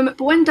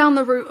 But went down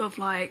the route of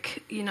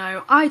like, you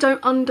know, I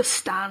don't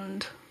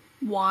understand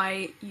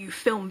why you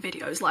film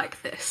videos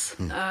like this.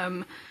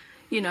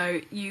 You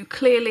know, you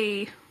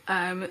clearly,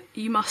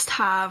 you must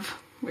have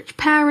rich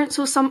parents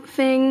or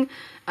something.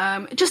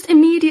 Just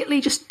immediately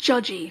just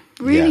judgy,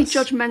 really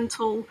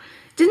judgmental.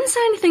 Didn't say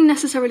anything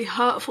necessarily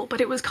hurtful, but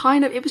it was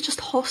just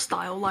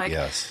hostile. Like,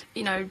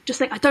 you know, just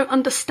think, I don't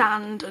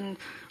understand and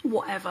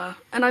whatever.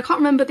 And I can't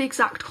remember the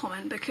exact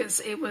comment because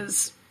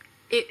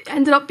it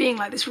ended up being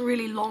like this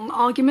really long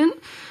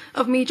argument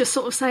of me just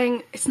sort of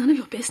saying, it's none of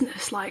your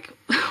business, like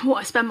what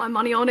I spend my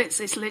money on. It's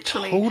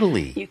literally,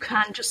 totally. You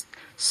can just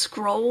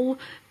scroll.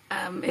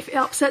 If it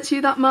upsets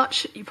you that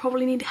much, you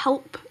probably need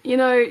help, you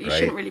know, you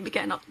shouldn't really be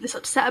getting this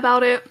upset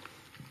about it.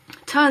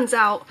 Turns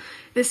out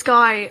this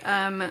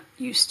guy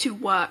used to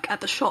work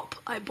at the shop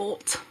I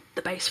bought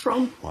the bass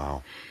from.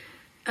 Wow.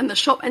 And the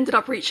shop ended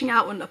up reaching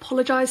out and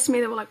apologized to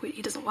me. They were like,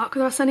 he doesn't work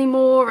with us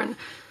anymore. And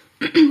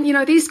you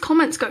know, these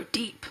comments go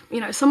deep.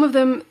 You know, some of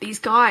them, these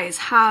guys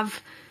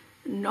have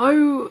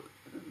no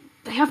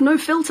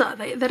filter.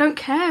 They don't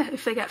care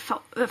if they get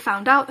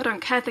found out. They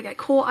don't care if they get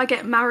caught. I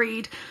get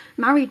married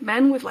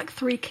men with like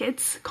 3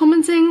 kids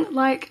commenting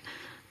like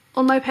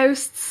on my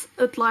posts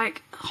with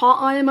like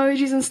heart eye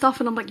emojis and stuff.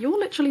 And I'm like, you're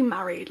literally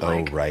married.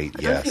 Like, I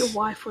don't think your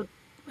wife would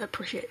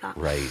appreciate that.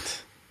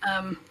 Right.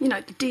 You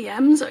know, the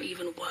DMs are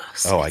even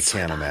worse. Oh, I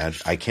can't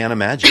imagine. I can't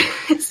imagine.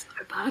 It's so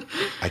bad.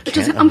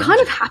 I'm kind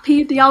of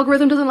happy the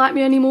algorithm doesn't like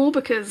me anymore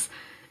because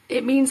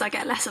it means I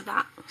get less of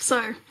that.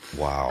 So,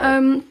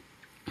 wow.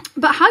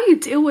 But how you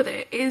deal with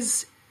it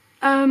is,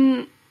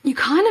 you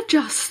kind of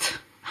just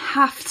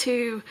have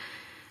to.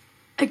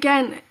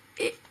 Again,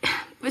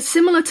 it's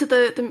similar to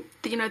the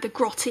you know, the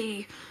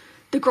grotty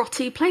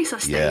place I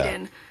stayed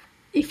in.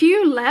 If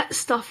you let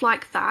stuff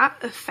like that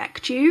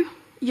affect you,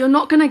 you're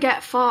not going to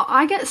get far.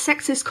 I get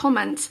sexist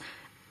comments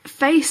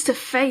face to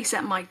face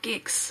at my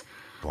gigs.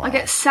 Wow. I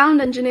get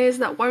sound engineers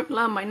that won't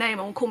learn my name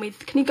and will call me,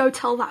 can you go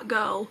tell that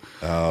girl?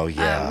 Oh,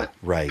 yeah,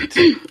 right.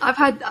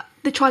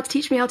 They tried to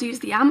teach me how to use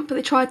the amp, but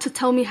they tried to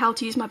tell me how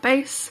to use my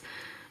bass.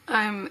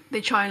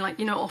 They try and, like,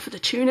 you know, offer to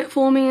tune it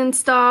for me and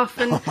stuff.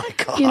 And, oh, my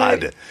God. You know,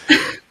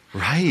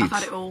 right. I've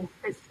had it all.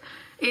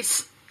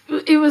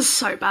 It was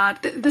so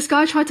bad. This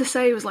guy tried to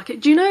say, he was like,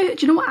 do you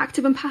know what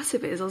active and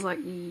passive is? I was like,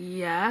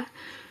 yeah.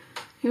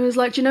 He was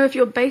like, do you know if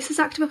your bass is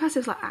active or passive?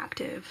 I was like,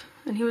 active.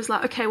 And he was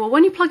like, okay, well,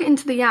 when you plug it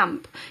into the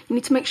amp, you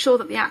need to make sure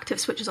that the active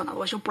switch is on,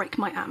 otherwise you'll break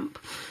my amp.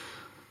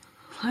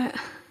 Like,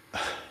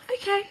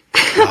 okay.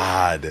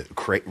 God,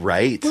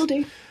 right. Will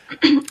do.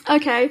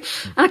 Okay.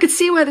 And I could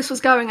see where this was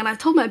going, and I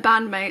told my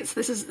bandmates,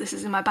 this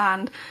is in my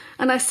band,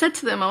 and I said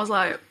to them, I was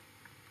like,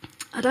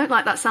 I don't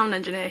like that sound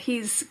engineer.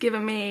 He's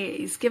giving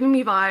me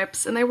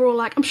vibes. And they were all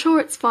like, I'm sure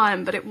it's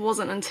fine, but it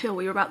wasn't until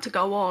we were about to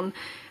go on.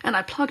 And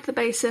I plugged the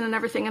bass in and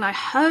everything, and I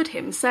heard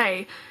him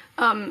say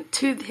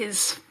to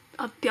his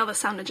the other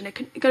sound engineer,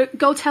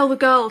 go tell the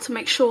girl to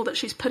make sure that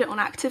she's put it on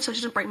active so she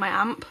doesn't break my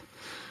amp.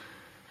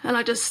 And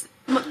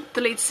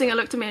the lead singer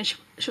looked at me and she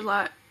was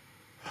like,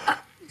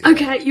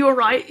 okay, you're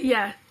right.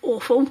 Yeah,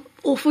 awful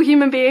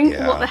human being.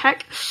 Yeah. What the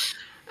heck?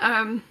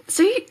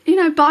 So, you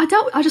know, but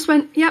I just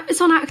went, yep,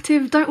 it's on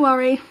active, don't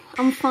worry,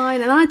 I'm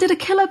fine. And then I did a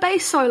killer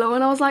bass solo,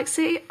 and I was like,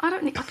 see, I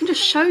can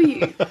just show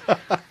you.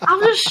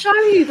 I'll just show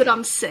you that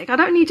I'm sick. I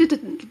don't need you to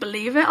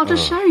believe it, I'll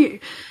just show you.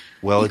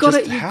 Well, it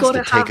just has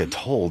to take a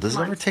toll. Does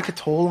it ever take a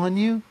toll on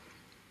you?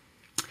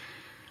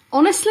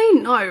 Honestly,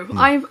 no.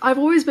 I've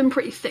always been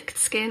pretty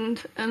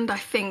thick-skinned, and I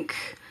think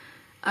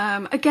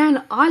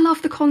Again, I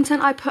love the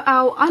content I put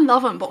out. I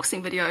love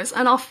unboxing videos,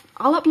 and I'll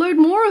upload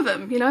more of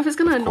them. You know, if it's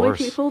going to annoy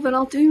people, then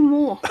I'll do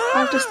more.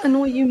 I'll just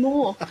annoy you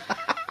more.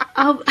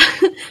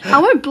 I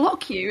won't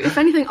block you. If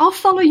anything, I'll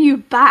follow you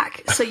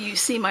back so you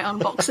see my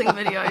unboxing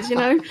videos, you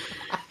know?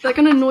 They're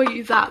going to annoy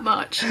you that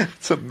much.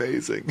 It's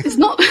amazing. It's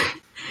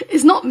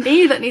not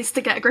me that needs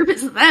to get a grip,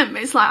 it's them.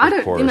 It's like,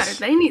 they're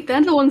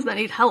the ones that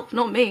need help,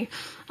 not me.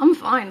 I'm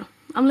fine.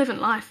 I'm living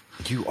life.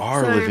 You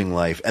are living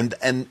life. And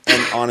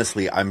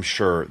honestly, I'm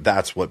sure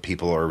that's what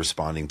people are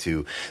responding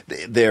to.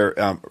 They're,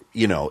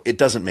 it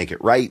doesn't make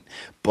it right,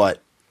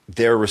 but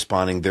they're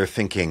responding. They're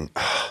thinking,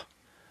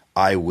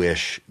 I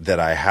wish that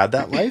I had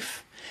that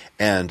life.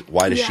 And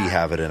why does she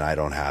have it and I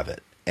don't have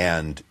it?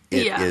 And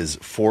it is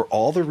for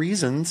all the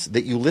reasons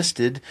that you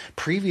listed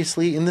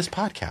previously in this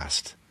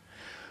podcast.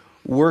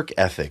 Work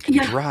ethic,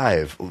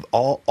 drive,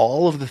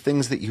 all of the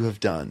things that you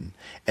have done,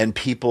 and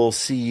people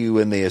see you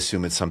and they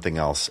assume it's something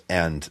else,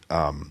 and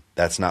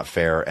that's not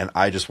fair. And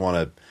I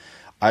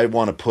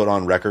want to put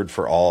on record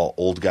for all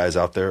old guys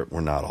out there,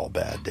 we're not all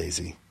bad,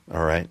 Daisy.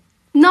 All right.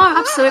 No,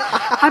 absolutely.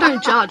 I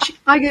don't judge.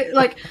 I get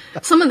like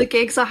some of the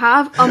gigs I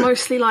have are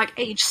mostly like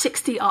age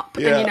 60 up,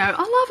 and I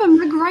love them.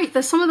 They're great.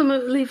 There's some of them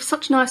that leave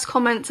such nice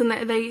comments, and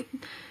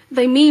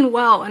they mean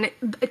well, and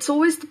it's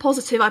always the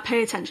positive I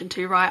pay attention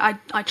to, right?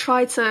 I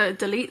try to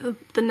delete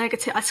the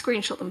negative. I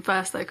screenshot them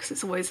first, though, because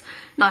it's always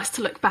nice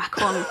to look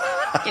back on.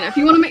 If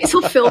you want to make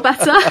yourself feel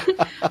better,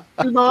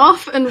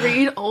 laugh and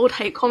read old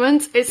hate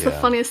comments. It's the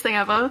funniest thing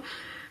ever.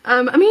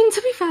 I mean,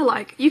 to be fair,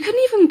 like, you can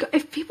even,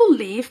 if people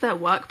leave their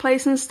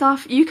workplace and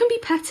stuff, you can be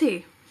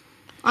petty.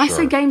 I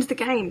say game's the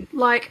game.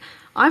 Like,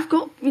 I've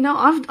got,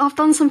 I've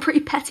done some pretty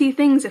petty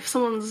things if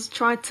someone's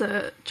tried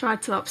to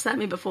upset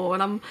me before,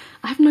 and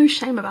I have no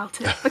shame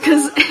about it,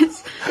 because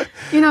it's,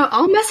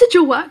 I'll message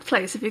your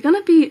workplace if you're going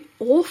to be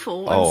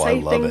awful and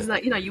say things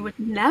that, you would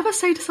never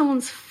say to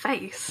someone's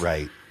face.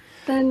 Right.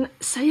 Then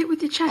say it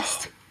with your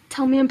chest.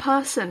 Tell me in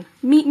person.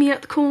 Meet me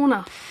at the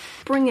corner.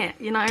 Bring it,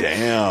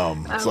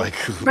 Damn. It's like,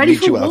 ready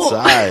meet you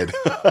outside.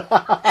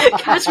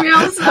 Catch me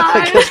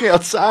outside. Catch me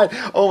outside.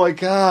 Oh my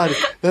God.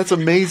 That's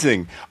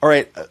amazing. All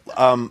right.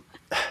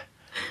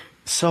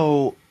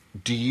 So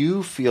do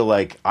you feel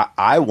like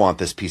I want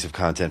this piece of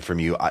content from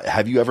you?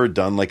 Have you ever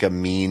done like a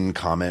mean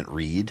comment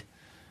read?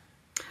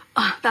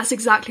 That's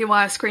exactly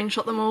why I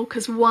screenshot them all,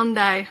 because one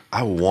day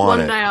I will.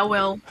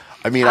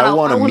 I mean, I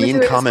want a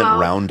mean comment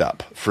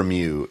roundup from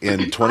you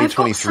in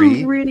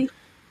 2023.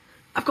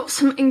 I've got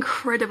some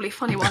incredibly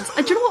funny ones.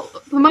 Do you know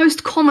what the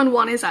most common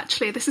one is,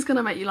 actually? This is going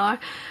to make you laugh.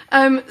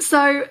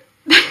 So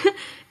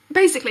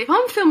basically, if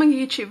I'm filming a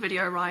YouTube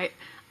video, right,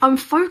 I'm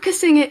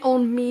focusing it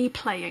on me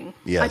playing.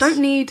 Yes. I don't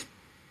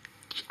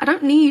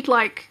need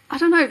like, I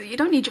don't know, you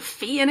don't need your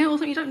feet in it or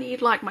something. You don't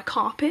need like my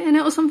carpet in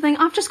it or something.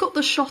 I've just got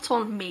the shot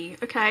on me,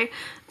 okay?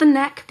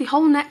 The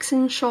whole neck's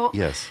in shot.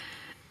 Yes.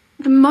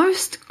 The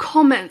most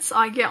comments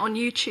I get on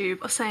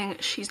YouTube are saying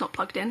she's not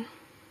plugged in.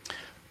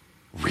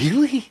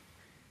 Really?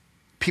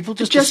 People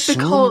just assume?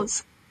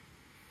 Because,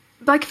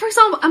 like, for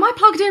example, am I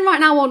plugged in right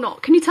now or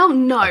not? Can you tell?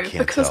 No,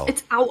 because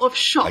it's out of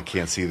shot. I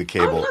can't see the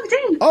cable. I'm plugged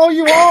in. Oh,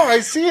 you are. I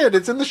see it.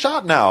 It's in the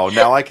shot now.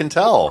 Now I can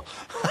tell.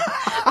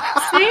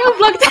 See, I'm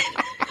plugged in.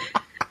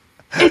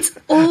 It's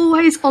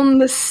always on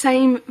the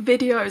same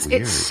videos.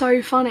 Weird. It's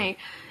so funny.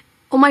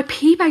 On my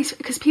P-Bass,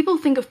 because people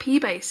think of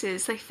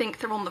P-Basses, they think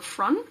they're on the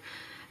front.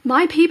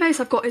 My P-Bass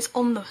I've got is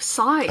on the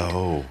side.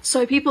 Oh.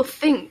 So people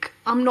think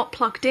I'm not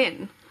plugged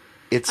in.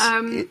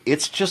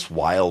 It's just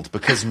wild,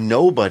 because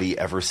nobody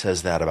ever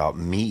says that about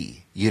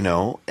me,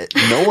 No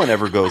one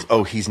ever goes,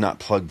 oh, he's not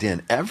plugged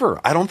in,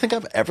 ever. I don't think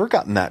I've ever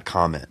gotten that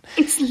comment.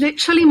 It's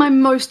literally my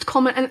most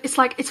common, and it's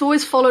like, it's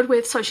always followed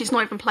with, so she's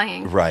not even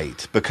playing.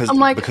 Right,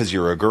 because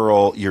you're a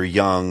girl, you're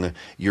young,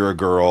 you're a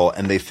girl,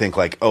 and they think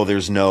like, oh,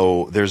 there's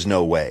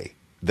no way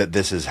that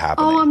this is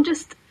happening. Oh, I'm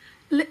just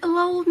little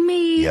old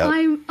me.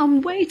 Yep.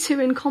 I'm way too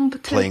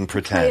incompetent playing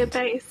pretend. To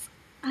play a bass.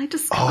 I'm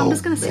just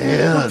going to sit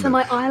up to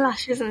my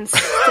eyelashes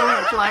instead.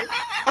 Like,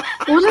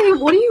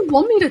 what do you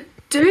want me to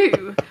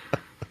do?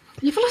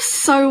 People are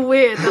so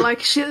weird. They're like,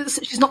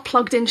 she's not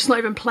plugged in, she's not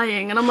even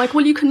playing. And I'm like,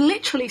 well, you can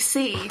literally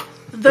see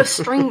the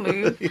string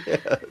move.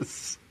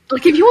 Yes.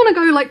 Like, if you want to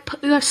go,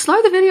 like,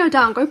 slow the video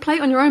down, go play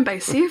it on your own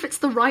bass, see if it's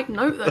the right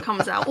note that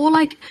comes out. Or,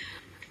 like,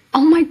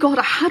 oh my God,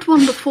 I had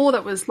one before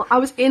that was, I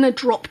was in a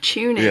drop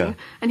tuning,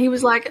 and he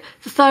was like,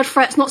 the third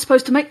fret's not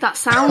supposed to make that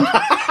sound.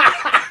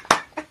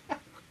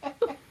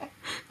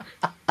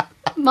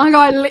 My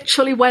guy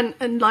literally went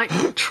and like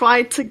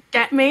tried to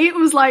get me. It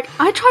was like,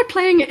 I tried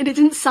playing it and it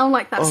didn't sound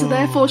like that, so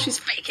therefore she's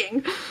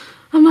faking.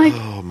 I'm like,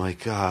 oh my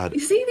God! You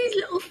see these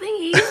little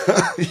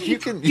thingies? you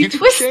can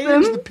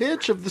change the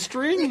pitch of the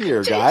string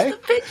here, guy. The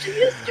pitch of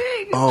your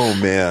string. Oh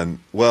man,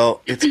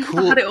 well, it's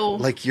cool. Had it all.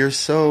 Like you're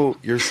so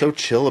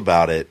chill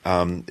about it.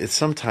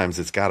 Sometimes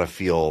it's got to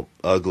feel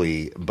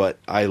ugly, but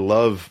I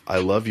love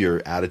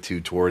your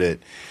attitude toward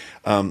it.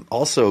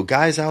 Also,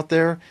 guys out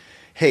there.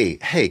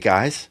 Hey,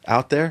 guys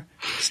out there,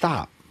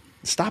 stop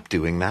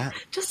doing that.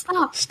 Just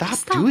stop. Stop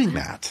doing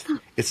that. Stop.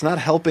 It's not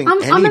helping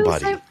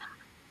anybody.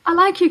 I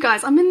like you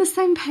guys. I'm in the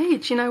same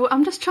page. You know,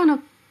 I'm just trying to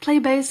play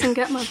bass and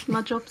get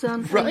my job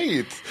done.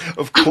 Right.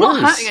 Of course.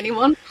 I'm not hurting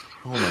anyone.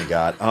 Oh my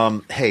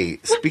God. Hey,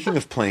 speaking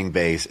of playing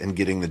bass and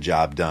getting the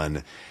job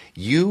done,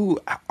 you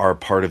are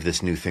part of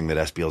this new thing that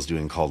SBL is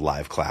doing called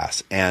Live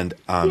Class. And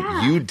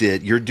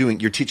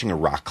you're teaching a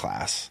rock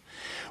class,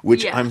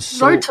 which I'm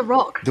so... Road to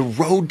Rock. The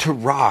Road to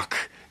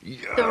Rock.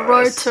 Yes. The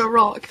Road to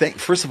Rock.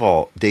 First of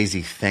all,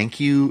 Daisy, thank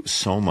you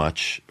so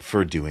much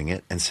for doing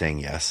it and saying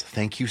yes.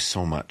 Thank you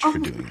so much for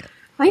doing it.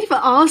 Thank you for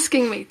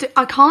asking me.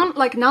 I can't,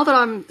 now that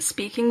I'm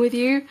speaking with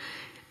you,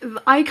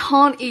 I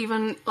can't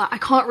even, I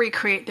can't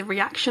recreate the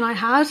reaction I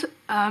had,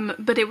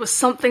 but it was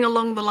something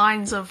along the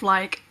lines of,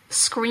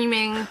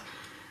 screaming,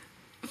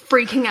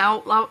 freaking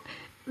out.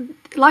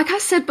 Like I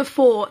said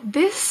before,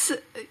 this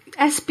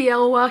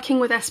SBL, working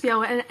with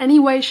SBL in any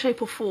way,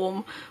 shape or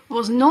form,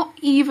 was not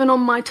even on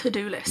my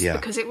to-do list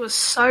because it was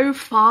so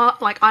far,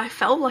 I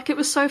felt like it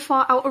was so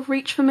far out of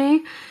reach for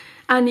me.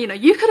 And,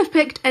 you could have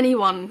picked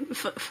anyone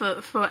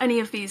for any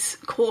of these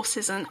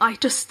courses, and I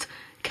just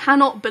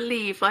cannot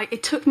believe,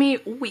 it took me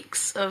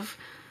weeks of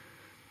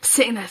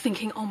sitting there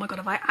thinking, oh my God,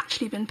 have I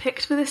actually been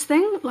picked for this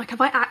thing?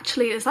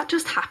 Has that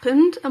just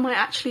happened? Am I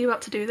actually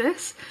about to do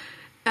this?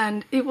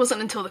 And it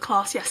wasn't until the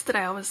class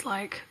yesterday I was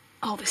like,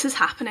 oh, this is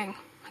happening.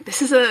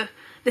 This is a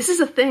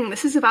thing.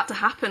 This is about to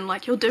happen.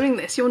 You're doing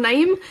this. Your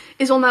name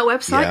is on that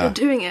website. Yeah. You're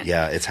doing it.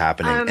 Yeah, it's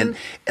happening.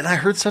 And I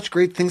heard such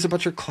great things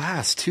about your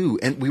class too.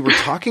 And we were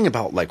talking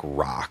about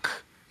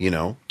rock,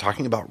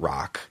 talking about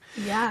rock.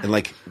 Yeah.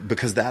 And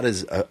because that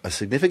is a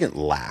significant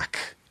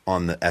lack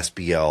on the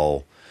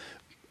SBL,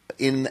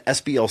 in the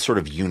SBL sort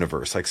of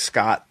universe.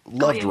 Scott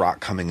loved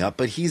rock coming up,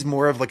 but he's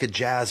more of a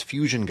jazz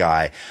fusion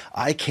guy.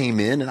 I came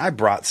in and I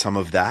brought some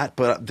of that,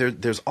 but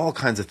there's all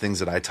kinds of things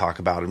that I talk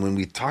about. And when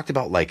we talked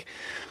about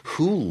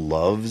who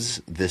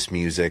loves this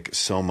music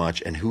so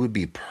much and who would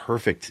be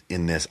perfect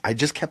in this, I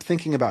just kept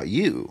thinking about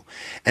you.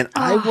 And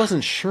I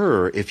wasn't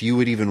sure if you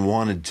would even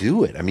want to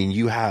do it. I mean,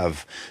 you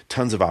have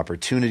tons of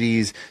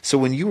opportunities. So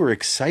when you were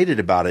excited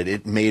about it,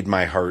 it made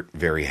my heart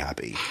very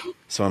happy.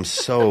 So I'm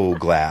so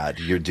glad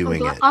you're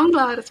doing it. I'm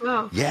glad as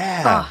well.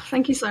 Yeah. Oh,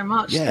 thank you so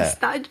much. Yeah.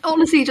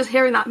 Honestly, just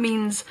hearing that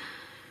means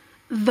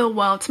the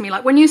world to me.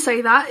 When you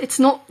say that, it's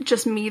not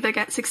just me that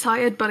gets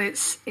excited, but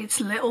it's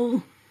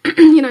little,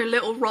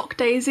 little rock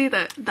Daisy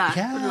that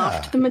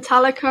loved the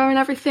Metallica and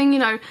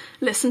everything,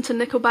 listened to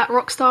Nickelback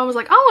Rockstar and was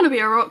like, I want to be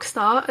a rock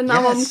star. And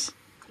now I'm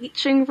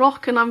teaching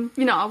rock and I'm,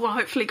 I want to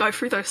hopefully go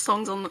through those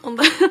songs on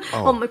the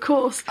on the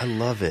course. I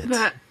love it.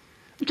 But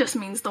it just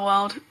means the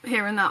world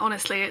hearing that.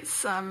 Honestly,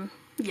 it's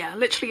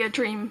literally a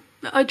dream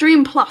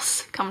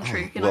plus come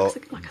true.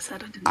 Like I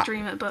said, I didn't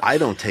dream it, but I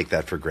don't take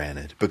that for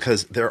granted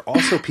because there are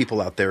also people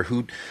out there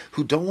who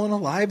don't want to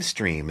live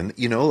stream, and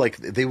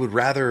they would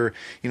rather.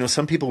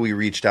 Some people we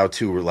reached out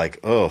to were like,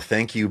 "Oh,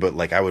 thank you,"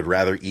 but I would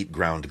rather eat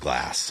ground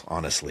glass.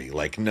 Honestly,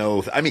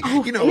 no. I mean,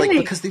 really?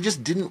 Because they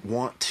just didn't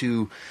want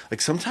to.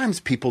 Sometimes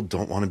people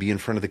don't want to be in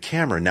front of the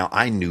camera. Now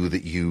I knew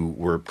that you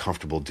were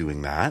comfortable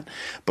doing that,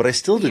 but I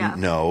still didn't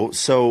know.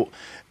 So.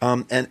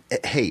 And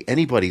hey,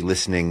 anybody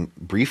listening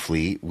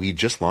briefly, we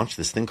just launched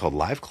this thing called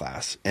Live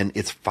Class, and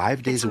it's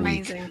 5 days a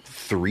week,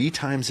 3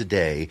 times a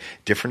day,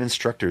 different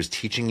instructors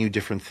teaching you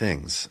different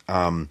things.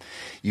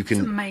 It's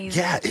amazing.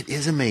 Yeah, it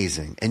is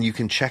amazing. And you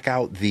can check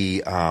out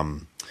the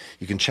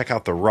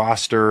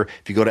roster.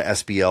 If you go to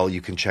SBL,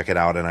 you can check it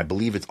out. And I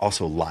believe it's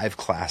also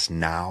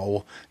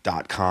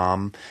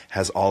liveclassnow.com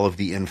has all of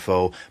the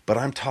info. But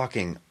I'm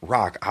talking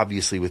rock,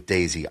 obviously, with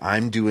Daisy.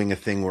 I'm doing a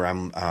thing where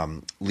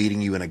I'm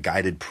leading you in a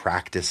guided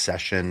practice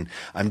session.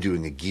 I'm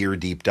doing a gear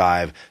deep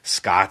dive.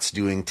 Scott's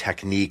doing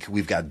technique.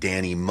 We've got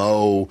Danny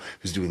Moe,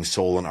 who's doing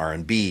soul and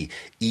R&B.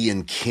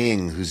 Ian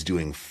King, who's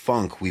doing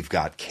funk. We've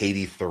got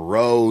Katie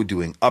Thoreau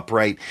doing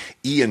upright.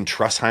 Ian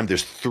Trussheim.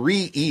 There's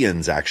 3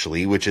 Ians,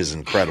 actually, which is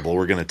incredible.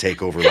 We're going to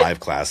take over Live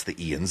Class, the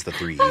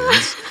 3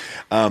 Ians.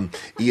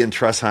 Ian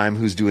Trussheim,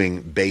 who's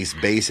doing bass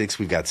basics.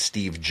 We've got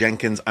Steve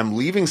Jenkins. I'm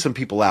leaving some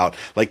people out.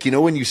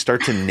 When you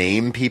start to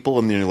name people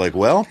and you're like,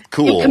 well,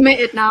 cool. You're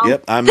committed now.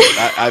 Yep,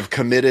 I've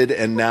committed,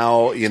 and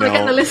now, Should I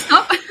get the list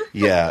up?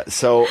 Yeah,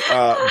 so,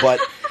 but...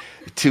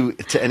 To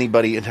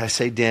anybody, and I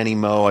say Danny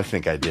Moe, I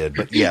think I did,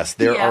 but yes,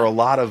 there are a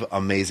lot of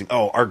amazing.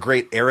 Oh, our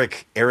great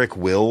Eric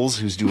Wills,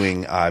 who's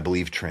doing, I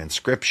believe,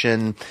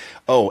 transcription.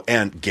 Oh,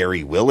 and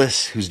Gary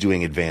Willis, who's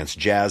doing advanced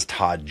jazz.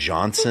 Todd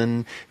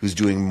Johnson, who's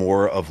doing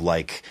more of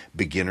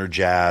beginner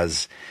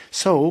jazz.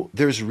 So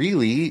there's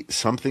really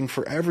something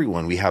for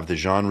everyone. We have the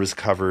genres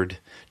covered.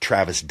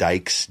 Travis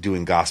Dykes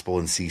doing gospel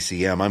and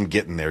CCM. I'm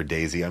getting there,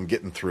 Daisy. I'm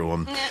getting through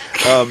them.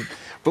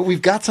 But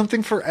we've got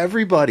something for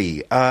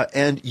everybody.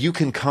 And you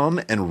can come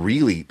and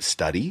really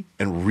study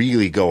and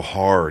really go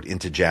hard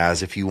into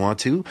jazz if you want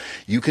to.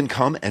 You can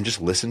come and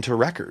just listen to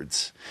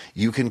records.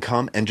 You can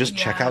come and just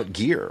check out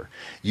gear.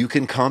 You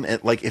can come and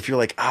if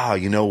you're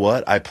you know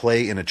what? I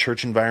play in a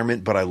church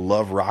environment, but I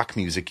love rock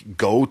music.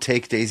 Go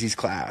take Daisy's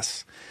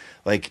class.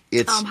 Like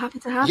it's, I'm happy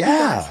to have you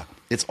guys.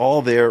 It's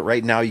all there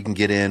right now. You can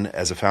get in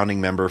as a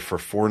founding member for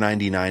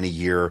 $4.99 a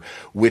year,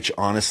 which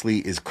honestly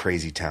is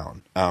crazy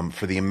town.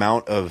 For the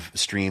amount of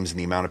streams and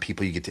the amount of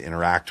people you get to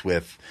interact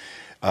with,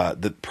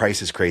 the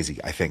price is crazy,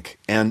 I think.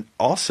 And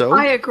also,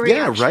 I agree.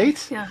 Yeah, actually.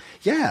 right?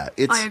 Yeah,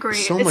 it's I agree.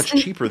 So it's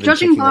much cheaper than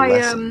judging taking by, a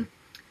lesson.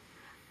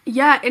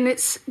 And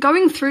it's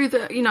going through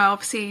the,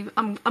 obviously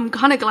I'm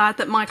kind of glad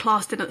that my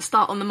class didn't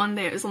start on the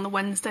Monday, it was on the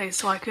Wednesday,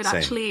 so I could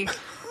actually,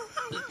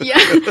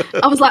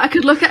 I was like, I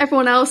could look at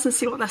everyone else and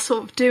see what they're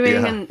sort of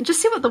doing and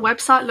just see what the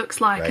website looks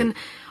like. Right. And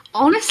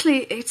honestly,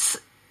 it's,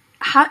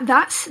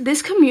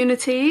 this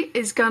community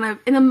is gonna,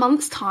 in a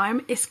month's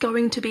time, it's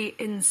going to be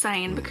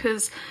insane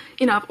because,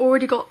 I've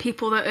already got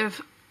people that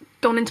have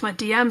gone into my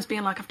DMs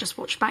being like, I've just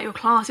watched back your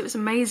class, it was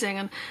amazing.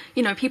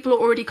 And, people are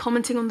already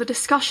commenting on the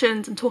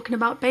discussions and talking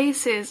about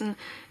basses. And,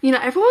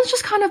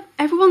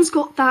 everyone's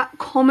got that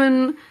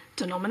common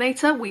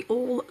denominator. We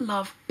all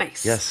love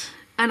bass. Yes.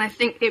 And I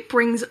think it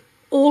brings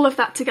all of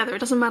that together. It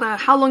doesn't matter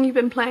how long you've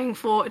been playing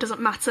for. It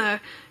doesn't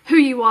matter who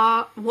you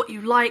are, what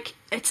you like.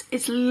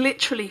 It's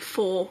literally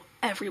for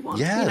everyone.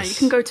 Yes. You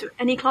can go to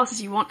any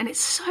classes you want, and it's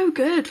so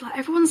good. Like,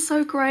 everyone's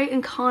so great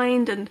and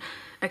kind and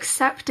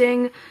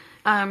accepting.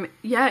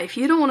 If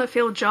you don't want to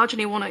feel judged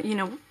and you want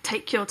to,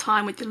 take your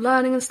time with your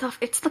learning and stuff,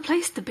 it's the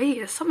place to be.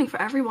 There's something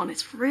for everyone.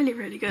 It's really,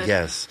 really good.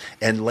 Yes.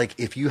 And like,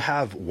 if you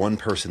have one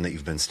person that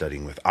you've been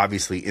studying with,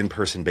 obviously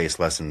in-person based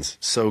lessons,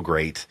 so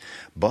great,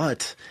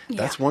 but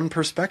that's one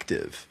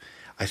perspective.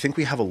 I think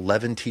we have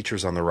 11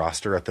 teachers on the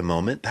roster at the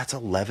moment. That's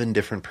 11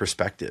 different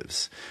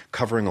perspectives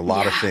covering a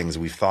lot of things.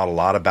 We've thought a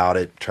lot about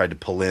it, tried to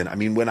pull in. I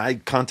mean, when I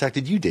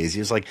contacted you, Daisy,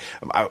 it was like,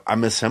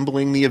 I'm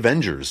assembling the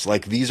Avengers.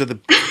 Like, these are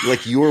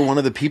like, you are one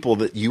of the people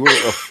that you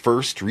are a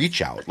first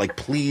reach out. Like,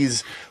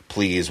 please,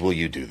 will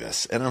you do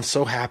this? And I'm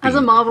so happy. As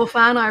a Marvel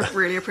fan, I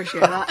really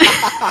appreciate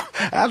that.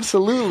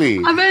 Absolutely.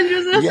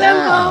 Avengers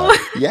Assemble.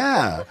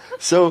 Yeah.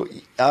 So,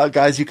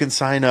 guys, you can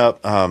sign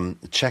up,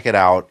 check it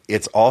out.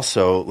 It's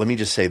also, let me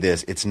just say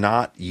this, it's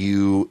not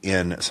you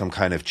in some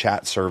kind of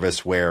chat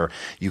service where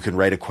you can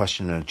write a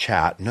question in a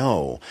chat.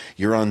 No,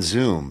 you're on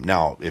Zoom.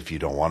 Now, if you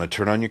don't want to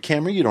turn on your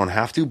camera, you don't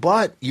have to,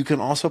 but you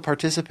can also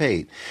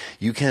participate.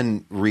 You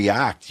can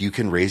react. You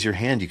can raise your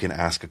hand. You can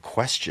ask a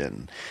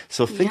question.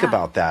 So think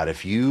about that.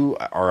 If you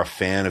are a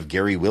fan of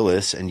Gary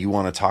Willis and you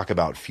want to talk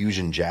about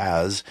fusion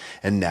jazz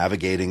and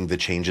navigating the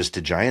changes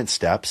to giant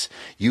steps,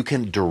 you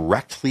can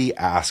directly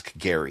ask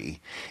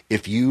Gary.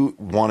 If you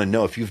want to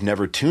know, if you've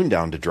never tuned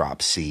down to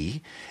drop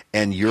C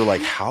and you're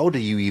like, how do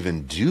you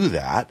even do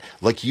that?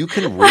 Like, you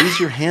can raise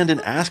your hand and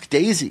ask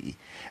Daisy.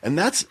 And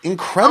that's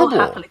incredible.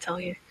 I'll happily tell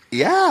you.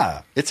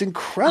 Yeah, it's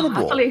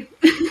incredible.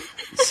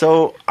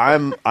 So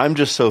I'm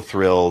just so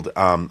thrilled.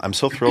 I'm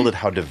so thrilled at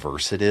how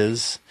diverse it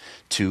is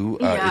too.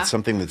 It's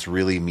something that's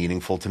really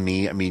meaningful to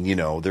me. I mean,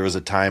 there was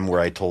a time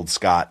where I told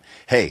Scott,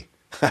 hey,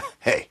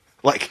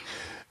 like,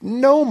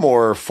 no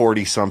more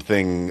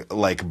 40-something,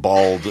 like,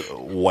 bald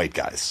white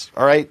guys.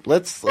 All right,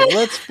 let's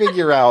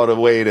figure out a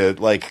way to,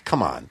 like,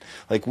 come on,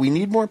 like, we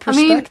need more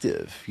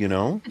perspective.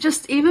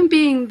 Just even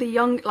being the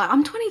young, like,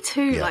 I'm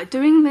 22, like,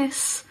 doing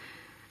this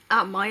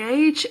at my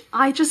age,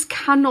 I just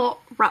cannot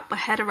wrap my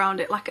head around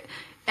it. Like,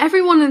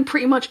 everyone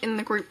pretty much in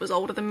the group was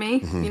older than me,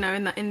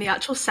 in the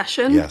actual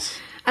session. Yes.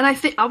 And I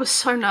think I was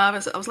so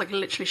nervous. I was like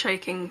literally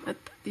shaking at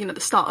the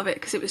start of it,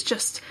 because it was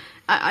just,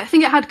 I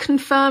think it had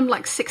confirmed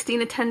like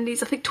 16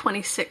 attendees. I think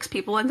 26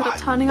 people ended up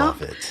turning up. I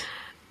love it.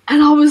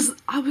 And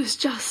I was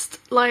just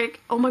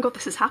like, oh my God,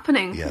 this is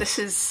happening. Yes.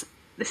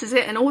 This is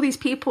it. And all these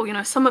people,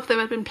 some of them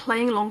have been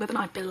playing longer than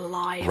I've been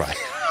alive. Right.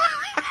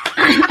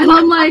 And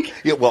I'm like,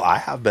 yeah, well, I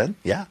have been.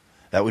 Yeah.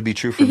 That would be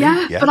true for me.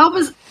 Yeah,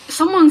 but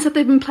someone said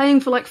they've been playing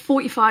for like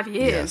 45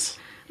 years. Yes.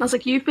 And I was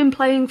like, you've been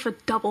playing for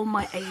double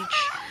my age.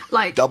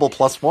 Like, double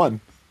plus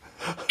one.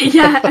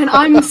 Yeah, and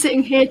I'm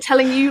sitting here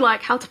telling you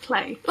like how to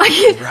play. Like,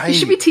 you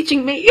should be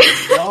teaching me.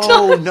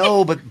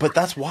 No, but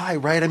that's why,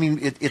 right? I mean,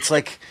 it's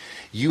like,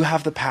 you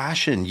have the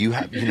passion. You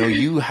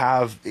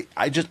have.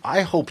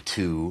 I hope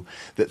too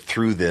that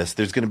through this,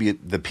 there's going to be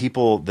the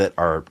people that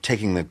are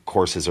taking the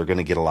courses are going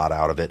to get a lot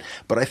out of it.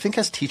 But I think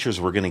as teachers,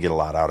 we're going to get a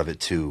lot out of it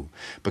too,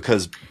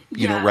 because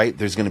right?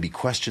 There's going to be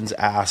questions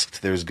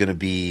asked. There's going to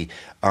be,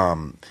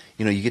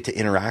 you get to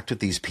interact with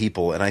these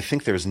people, and I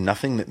think there's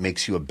nothing that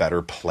makes you a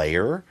better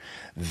player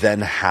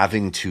than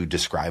having to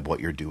describe what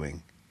you're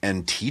doing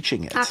and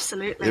teaching it.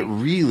 Absolutely. It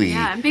really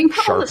and being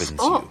put sharpens on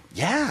the spot. you.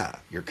 Yeah,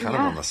 you're kind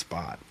of on the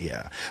spot.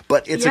 Yeah.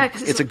 But it's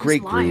a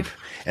great live group.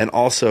 And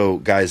also,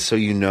 guys, so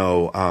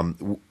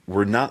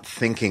we're not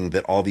thinking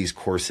that all these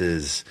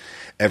courses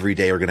every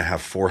day are going to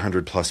have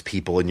 400 plus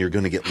people and you're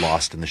going to get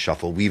lost in the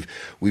shuffle. We've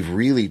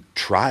really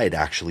tried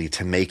actually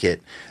to make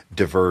it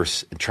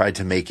diverse and tried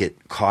to make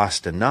it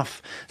cost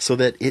enough so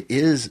that it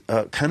is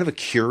kind of a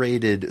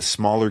curated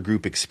smaller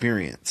group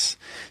experience.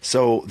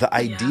 So the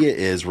idea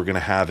is we're going to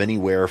have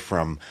anywhere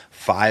from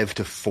 5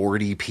 to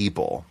 40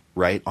 people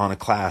right, on a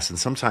class. And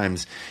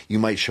sometimes you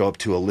might show up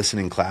to a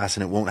listening class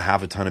and it won't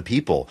have a ton of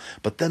people,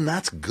 but then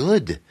that's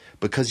good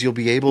because you'll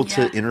be able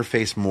to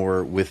interface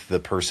more with the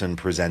person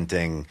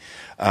presenting.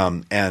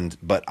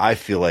 But I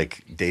feel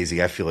like, Daisy,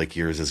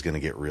 yours is going to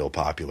get real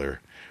popular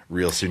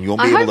real soon. You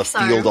won't be able to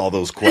field all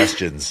those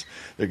questions.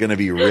 They're going to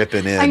be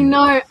ripping in. I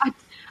know.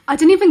 I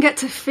didn't even get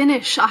to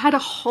finish. I had a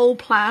whole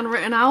plan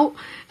written out.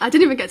 I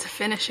didn't even get to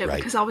finish it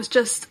because I was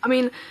just,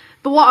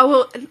 but what I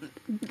will,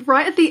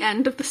 right at the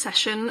end of the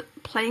session,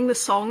 playing the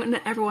song and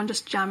everyone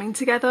just jamming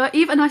together.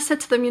 Even I said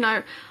to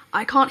them,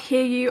 I can't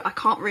hear you. I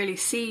can't really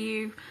see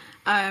you.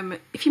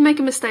 If you make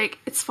a mistake,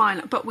 it's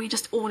fine, but we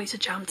just all need to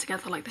jam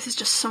together. Like, this is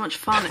just so much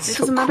fun. It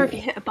doesn't matter if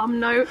you hit a bum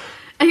note.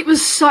 And it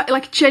was so,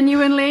 like,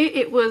 genuinely,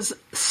 it was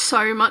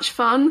so much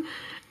fun.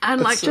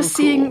 And like, just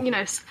seeing,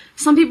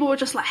 some people were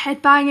just like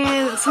headbanging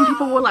and some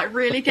people were like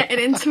really getting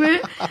into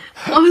it.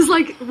 I was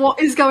like,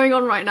 what is going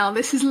on right now?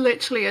 This is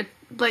literally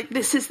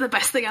this is the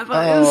best thing ever.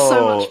 It was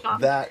so much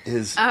fun. That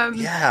is,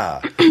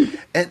 yeah.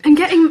 And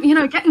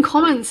getting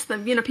comments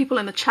that, people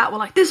in the chat were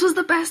like, this was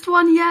the best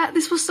one yet.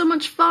 This was so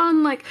much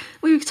fun. Like,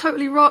 we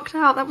totally rocked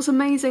out. That was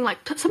amazing. Like,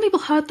 some people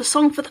heard the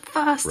song for the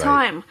first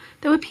time.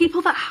 There were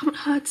people that haven't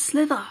heard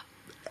Slither.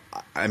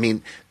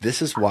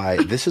 This is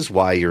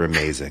why you're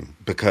amazing,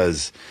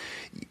 because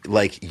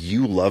like,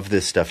 you love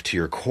this stuff to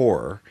your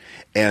core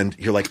and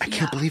you're like, I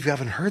can't believe you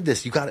haven't heard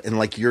this. You got it. And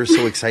like, you're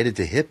so excited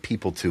to hit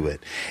people to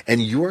it,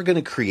 and you are going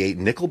to create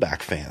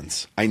Nickelback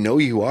fans. I know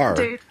you are.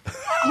 Dude.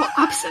 Oh,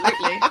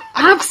 absolutely.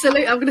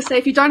 Absolutely. I'm going to say,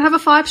 if you don't have a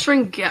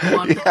 5-string, get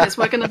one, because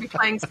we're going to be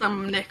playing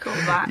some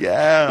Nickelback.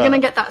 Yeah. You're going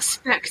to get that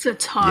Spector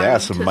tone. Yeah.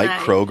 Some today.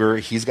 Mike Kroger.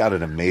 He's got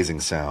an amazing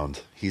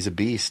sound. He's a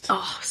beast.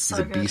 Oh, so He's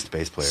a good. beast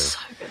bass player. So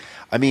good.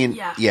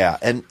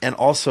 And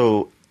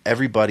also,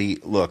 everybody,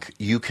 look,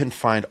 you can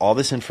find all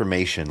this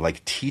information,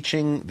 like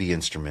teaching the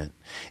instrument.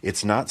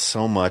 It's not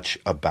so much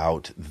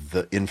about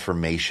the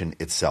information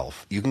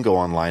itself. You can go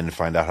online and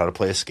find out how to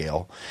play a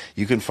scale.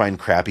 You can find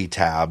crappy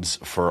tabs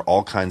for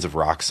all kinds of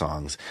rock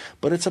songs,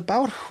 but it's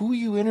about who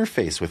you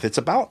interface with. It's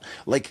about,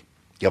 like,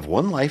 you have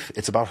one life.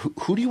 It's about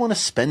who do you want to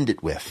spend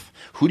it with?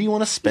 Who do you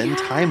want to spend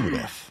time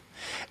with?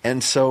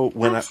 And so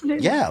when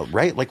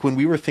like when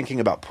we were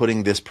thinking about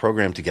putting this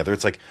program together,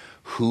 it's like,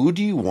 who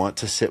do you want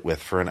to sit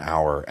with for an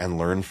hour and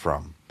learn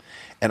from?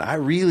 And I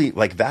really,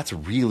 like, that's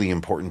really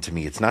important to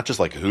me. It's not just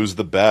like, who's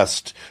the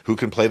best, who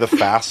can play the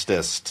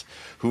fastest,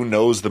 who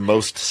knows the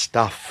most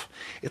stuff.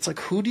 It's like,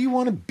 who do you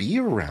want to be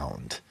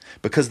around?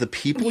 Because the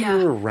people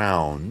you're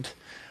around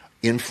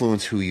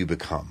influence who you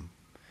become.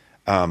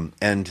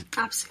 And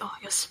absolutely,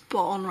 you're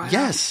spot on right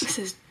now. This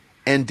is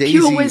and Daisy,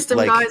 pure wisdom,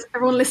 guys.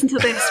 Everyone listen to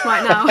this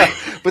right now.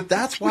 But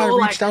that's why I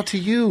reached out to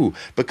you,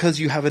 because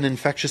you have an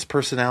infectious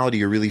personality.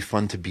 You're really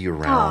fun to be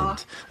around.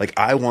 Aww. Like,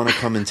 I want to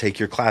come and take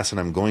your class, and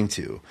I'm going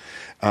to.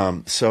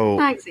 So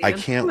thanks, Ian. I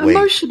can't I'm wait.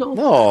 Emotional.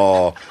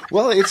 No,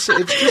 well, it's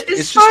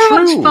just so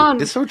true. Much fun.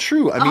 It's so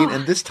true. I mean,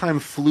 and this time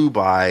flew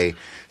by.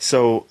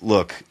 So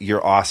look,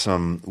 you're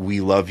awesome.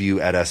 We love you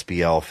at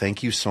SBL.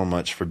 Thank you so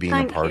much for being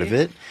a part of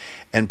it.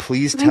 And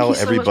please tell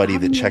everybody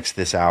that checks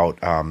this out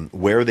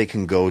where they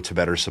can go to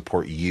better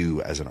support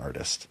you as an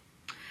artist.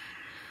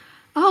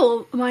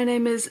 Oh, my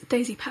name is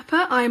Daisy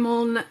Pepper. I'm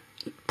on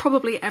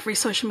probably every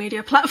social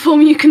media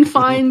platform you can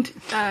find.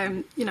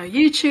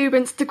 YouTube,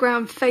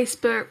 Instagram,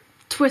 Facebook,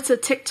 Twitter,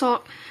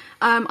 TikTok.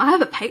 I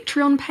have a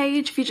Patreon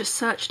page. If you just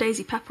search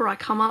Daisy Pepper, I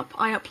come up.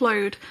 I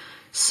upload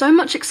so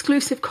much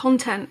exclusive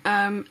content,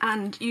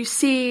 and you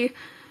see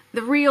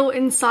the real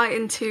insight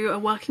into a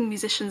working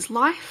musician's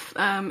life.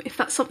 If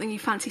that's something you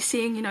fancy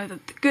seeing, the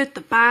good,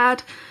 the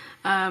bad,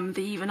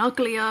 the even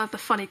uglier, the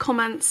funny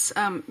comments,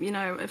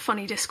 a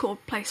funny Discord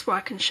place where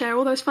I can share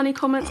all those funny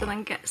comments and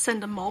then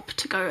send a mob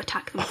to go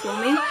attack them for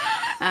me.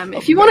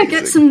 If you want to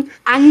get some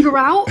anger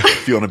out,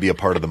 if you want to be a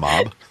part of the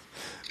mob,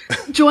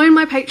 join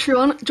my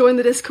Patreon, join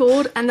the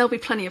Discord, and there'll be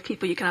plenty of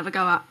people you can have a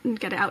go at and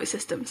get it out of your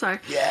system. So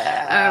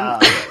yeah.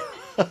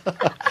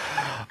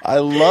 I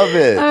love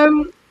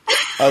it.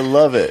 I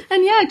love it.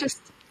 And yeah,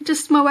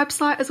 just my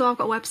website as well. I've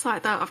got a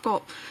website that I've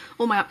got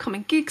all my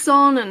upcoming gigs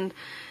on, and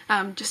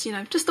just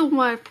all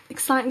my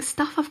exciting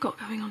stuff I've got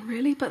going on,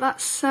 really. But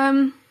that's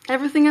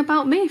everything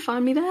about me.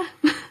 Find me there.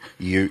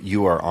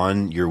 You are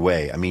on your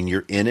way. I mean,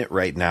 you're in it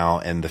right now,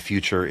 and the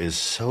future is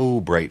so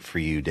bright for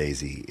you,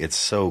 Daisy. It's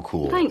so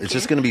cool. It's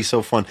just going to be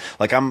so fun.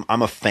 Like, I'm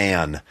a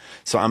fan,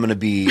 so I'm going to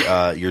be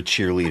your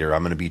cheerleader.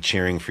 I'm going to be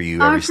cheering for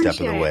you every step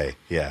of the way.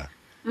 Yeah.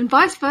 And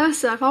vice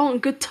versa. If I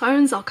want good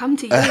tones, I'll come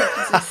to you.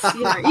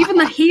 Even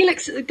the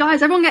Helix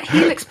guys, everyone get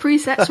Helix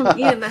presets from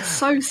Ian. They're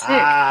so sick.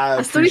 I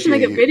still need to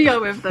make a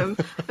video with them,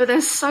 but they're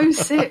so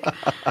sick.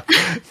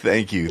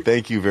 Thank you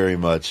very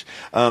much.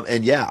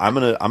 And yeah, I'm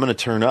gonna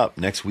turn up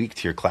next week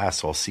to your class,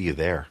 so I'll see you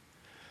there.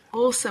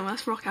 Awesome.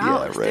 Let's rock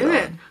out. Let's do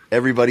it.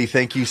 Everybody,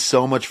 thank you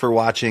so much for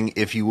watching.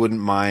 If you wouldn't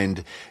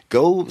mind,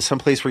 go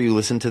someplace where you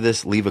listen to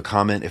this, leave a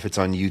comment. If it's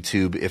on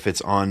YouTube, if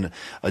it's on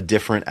a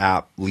different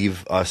app,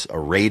 leave us a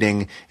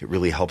rating. It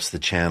really helps the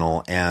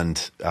channel.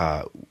 And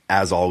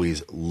as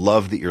always,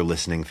 love that you're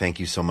listening.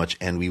 Thank you so much.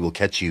 And we will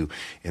catch you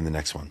in the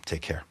next one.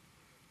 Take care.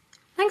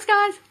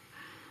 Thanks, guys.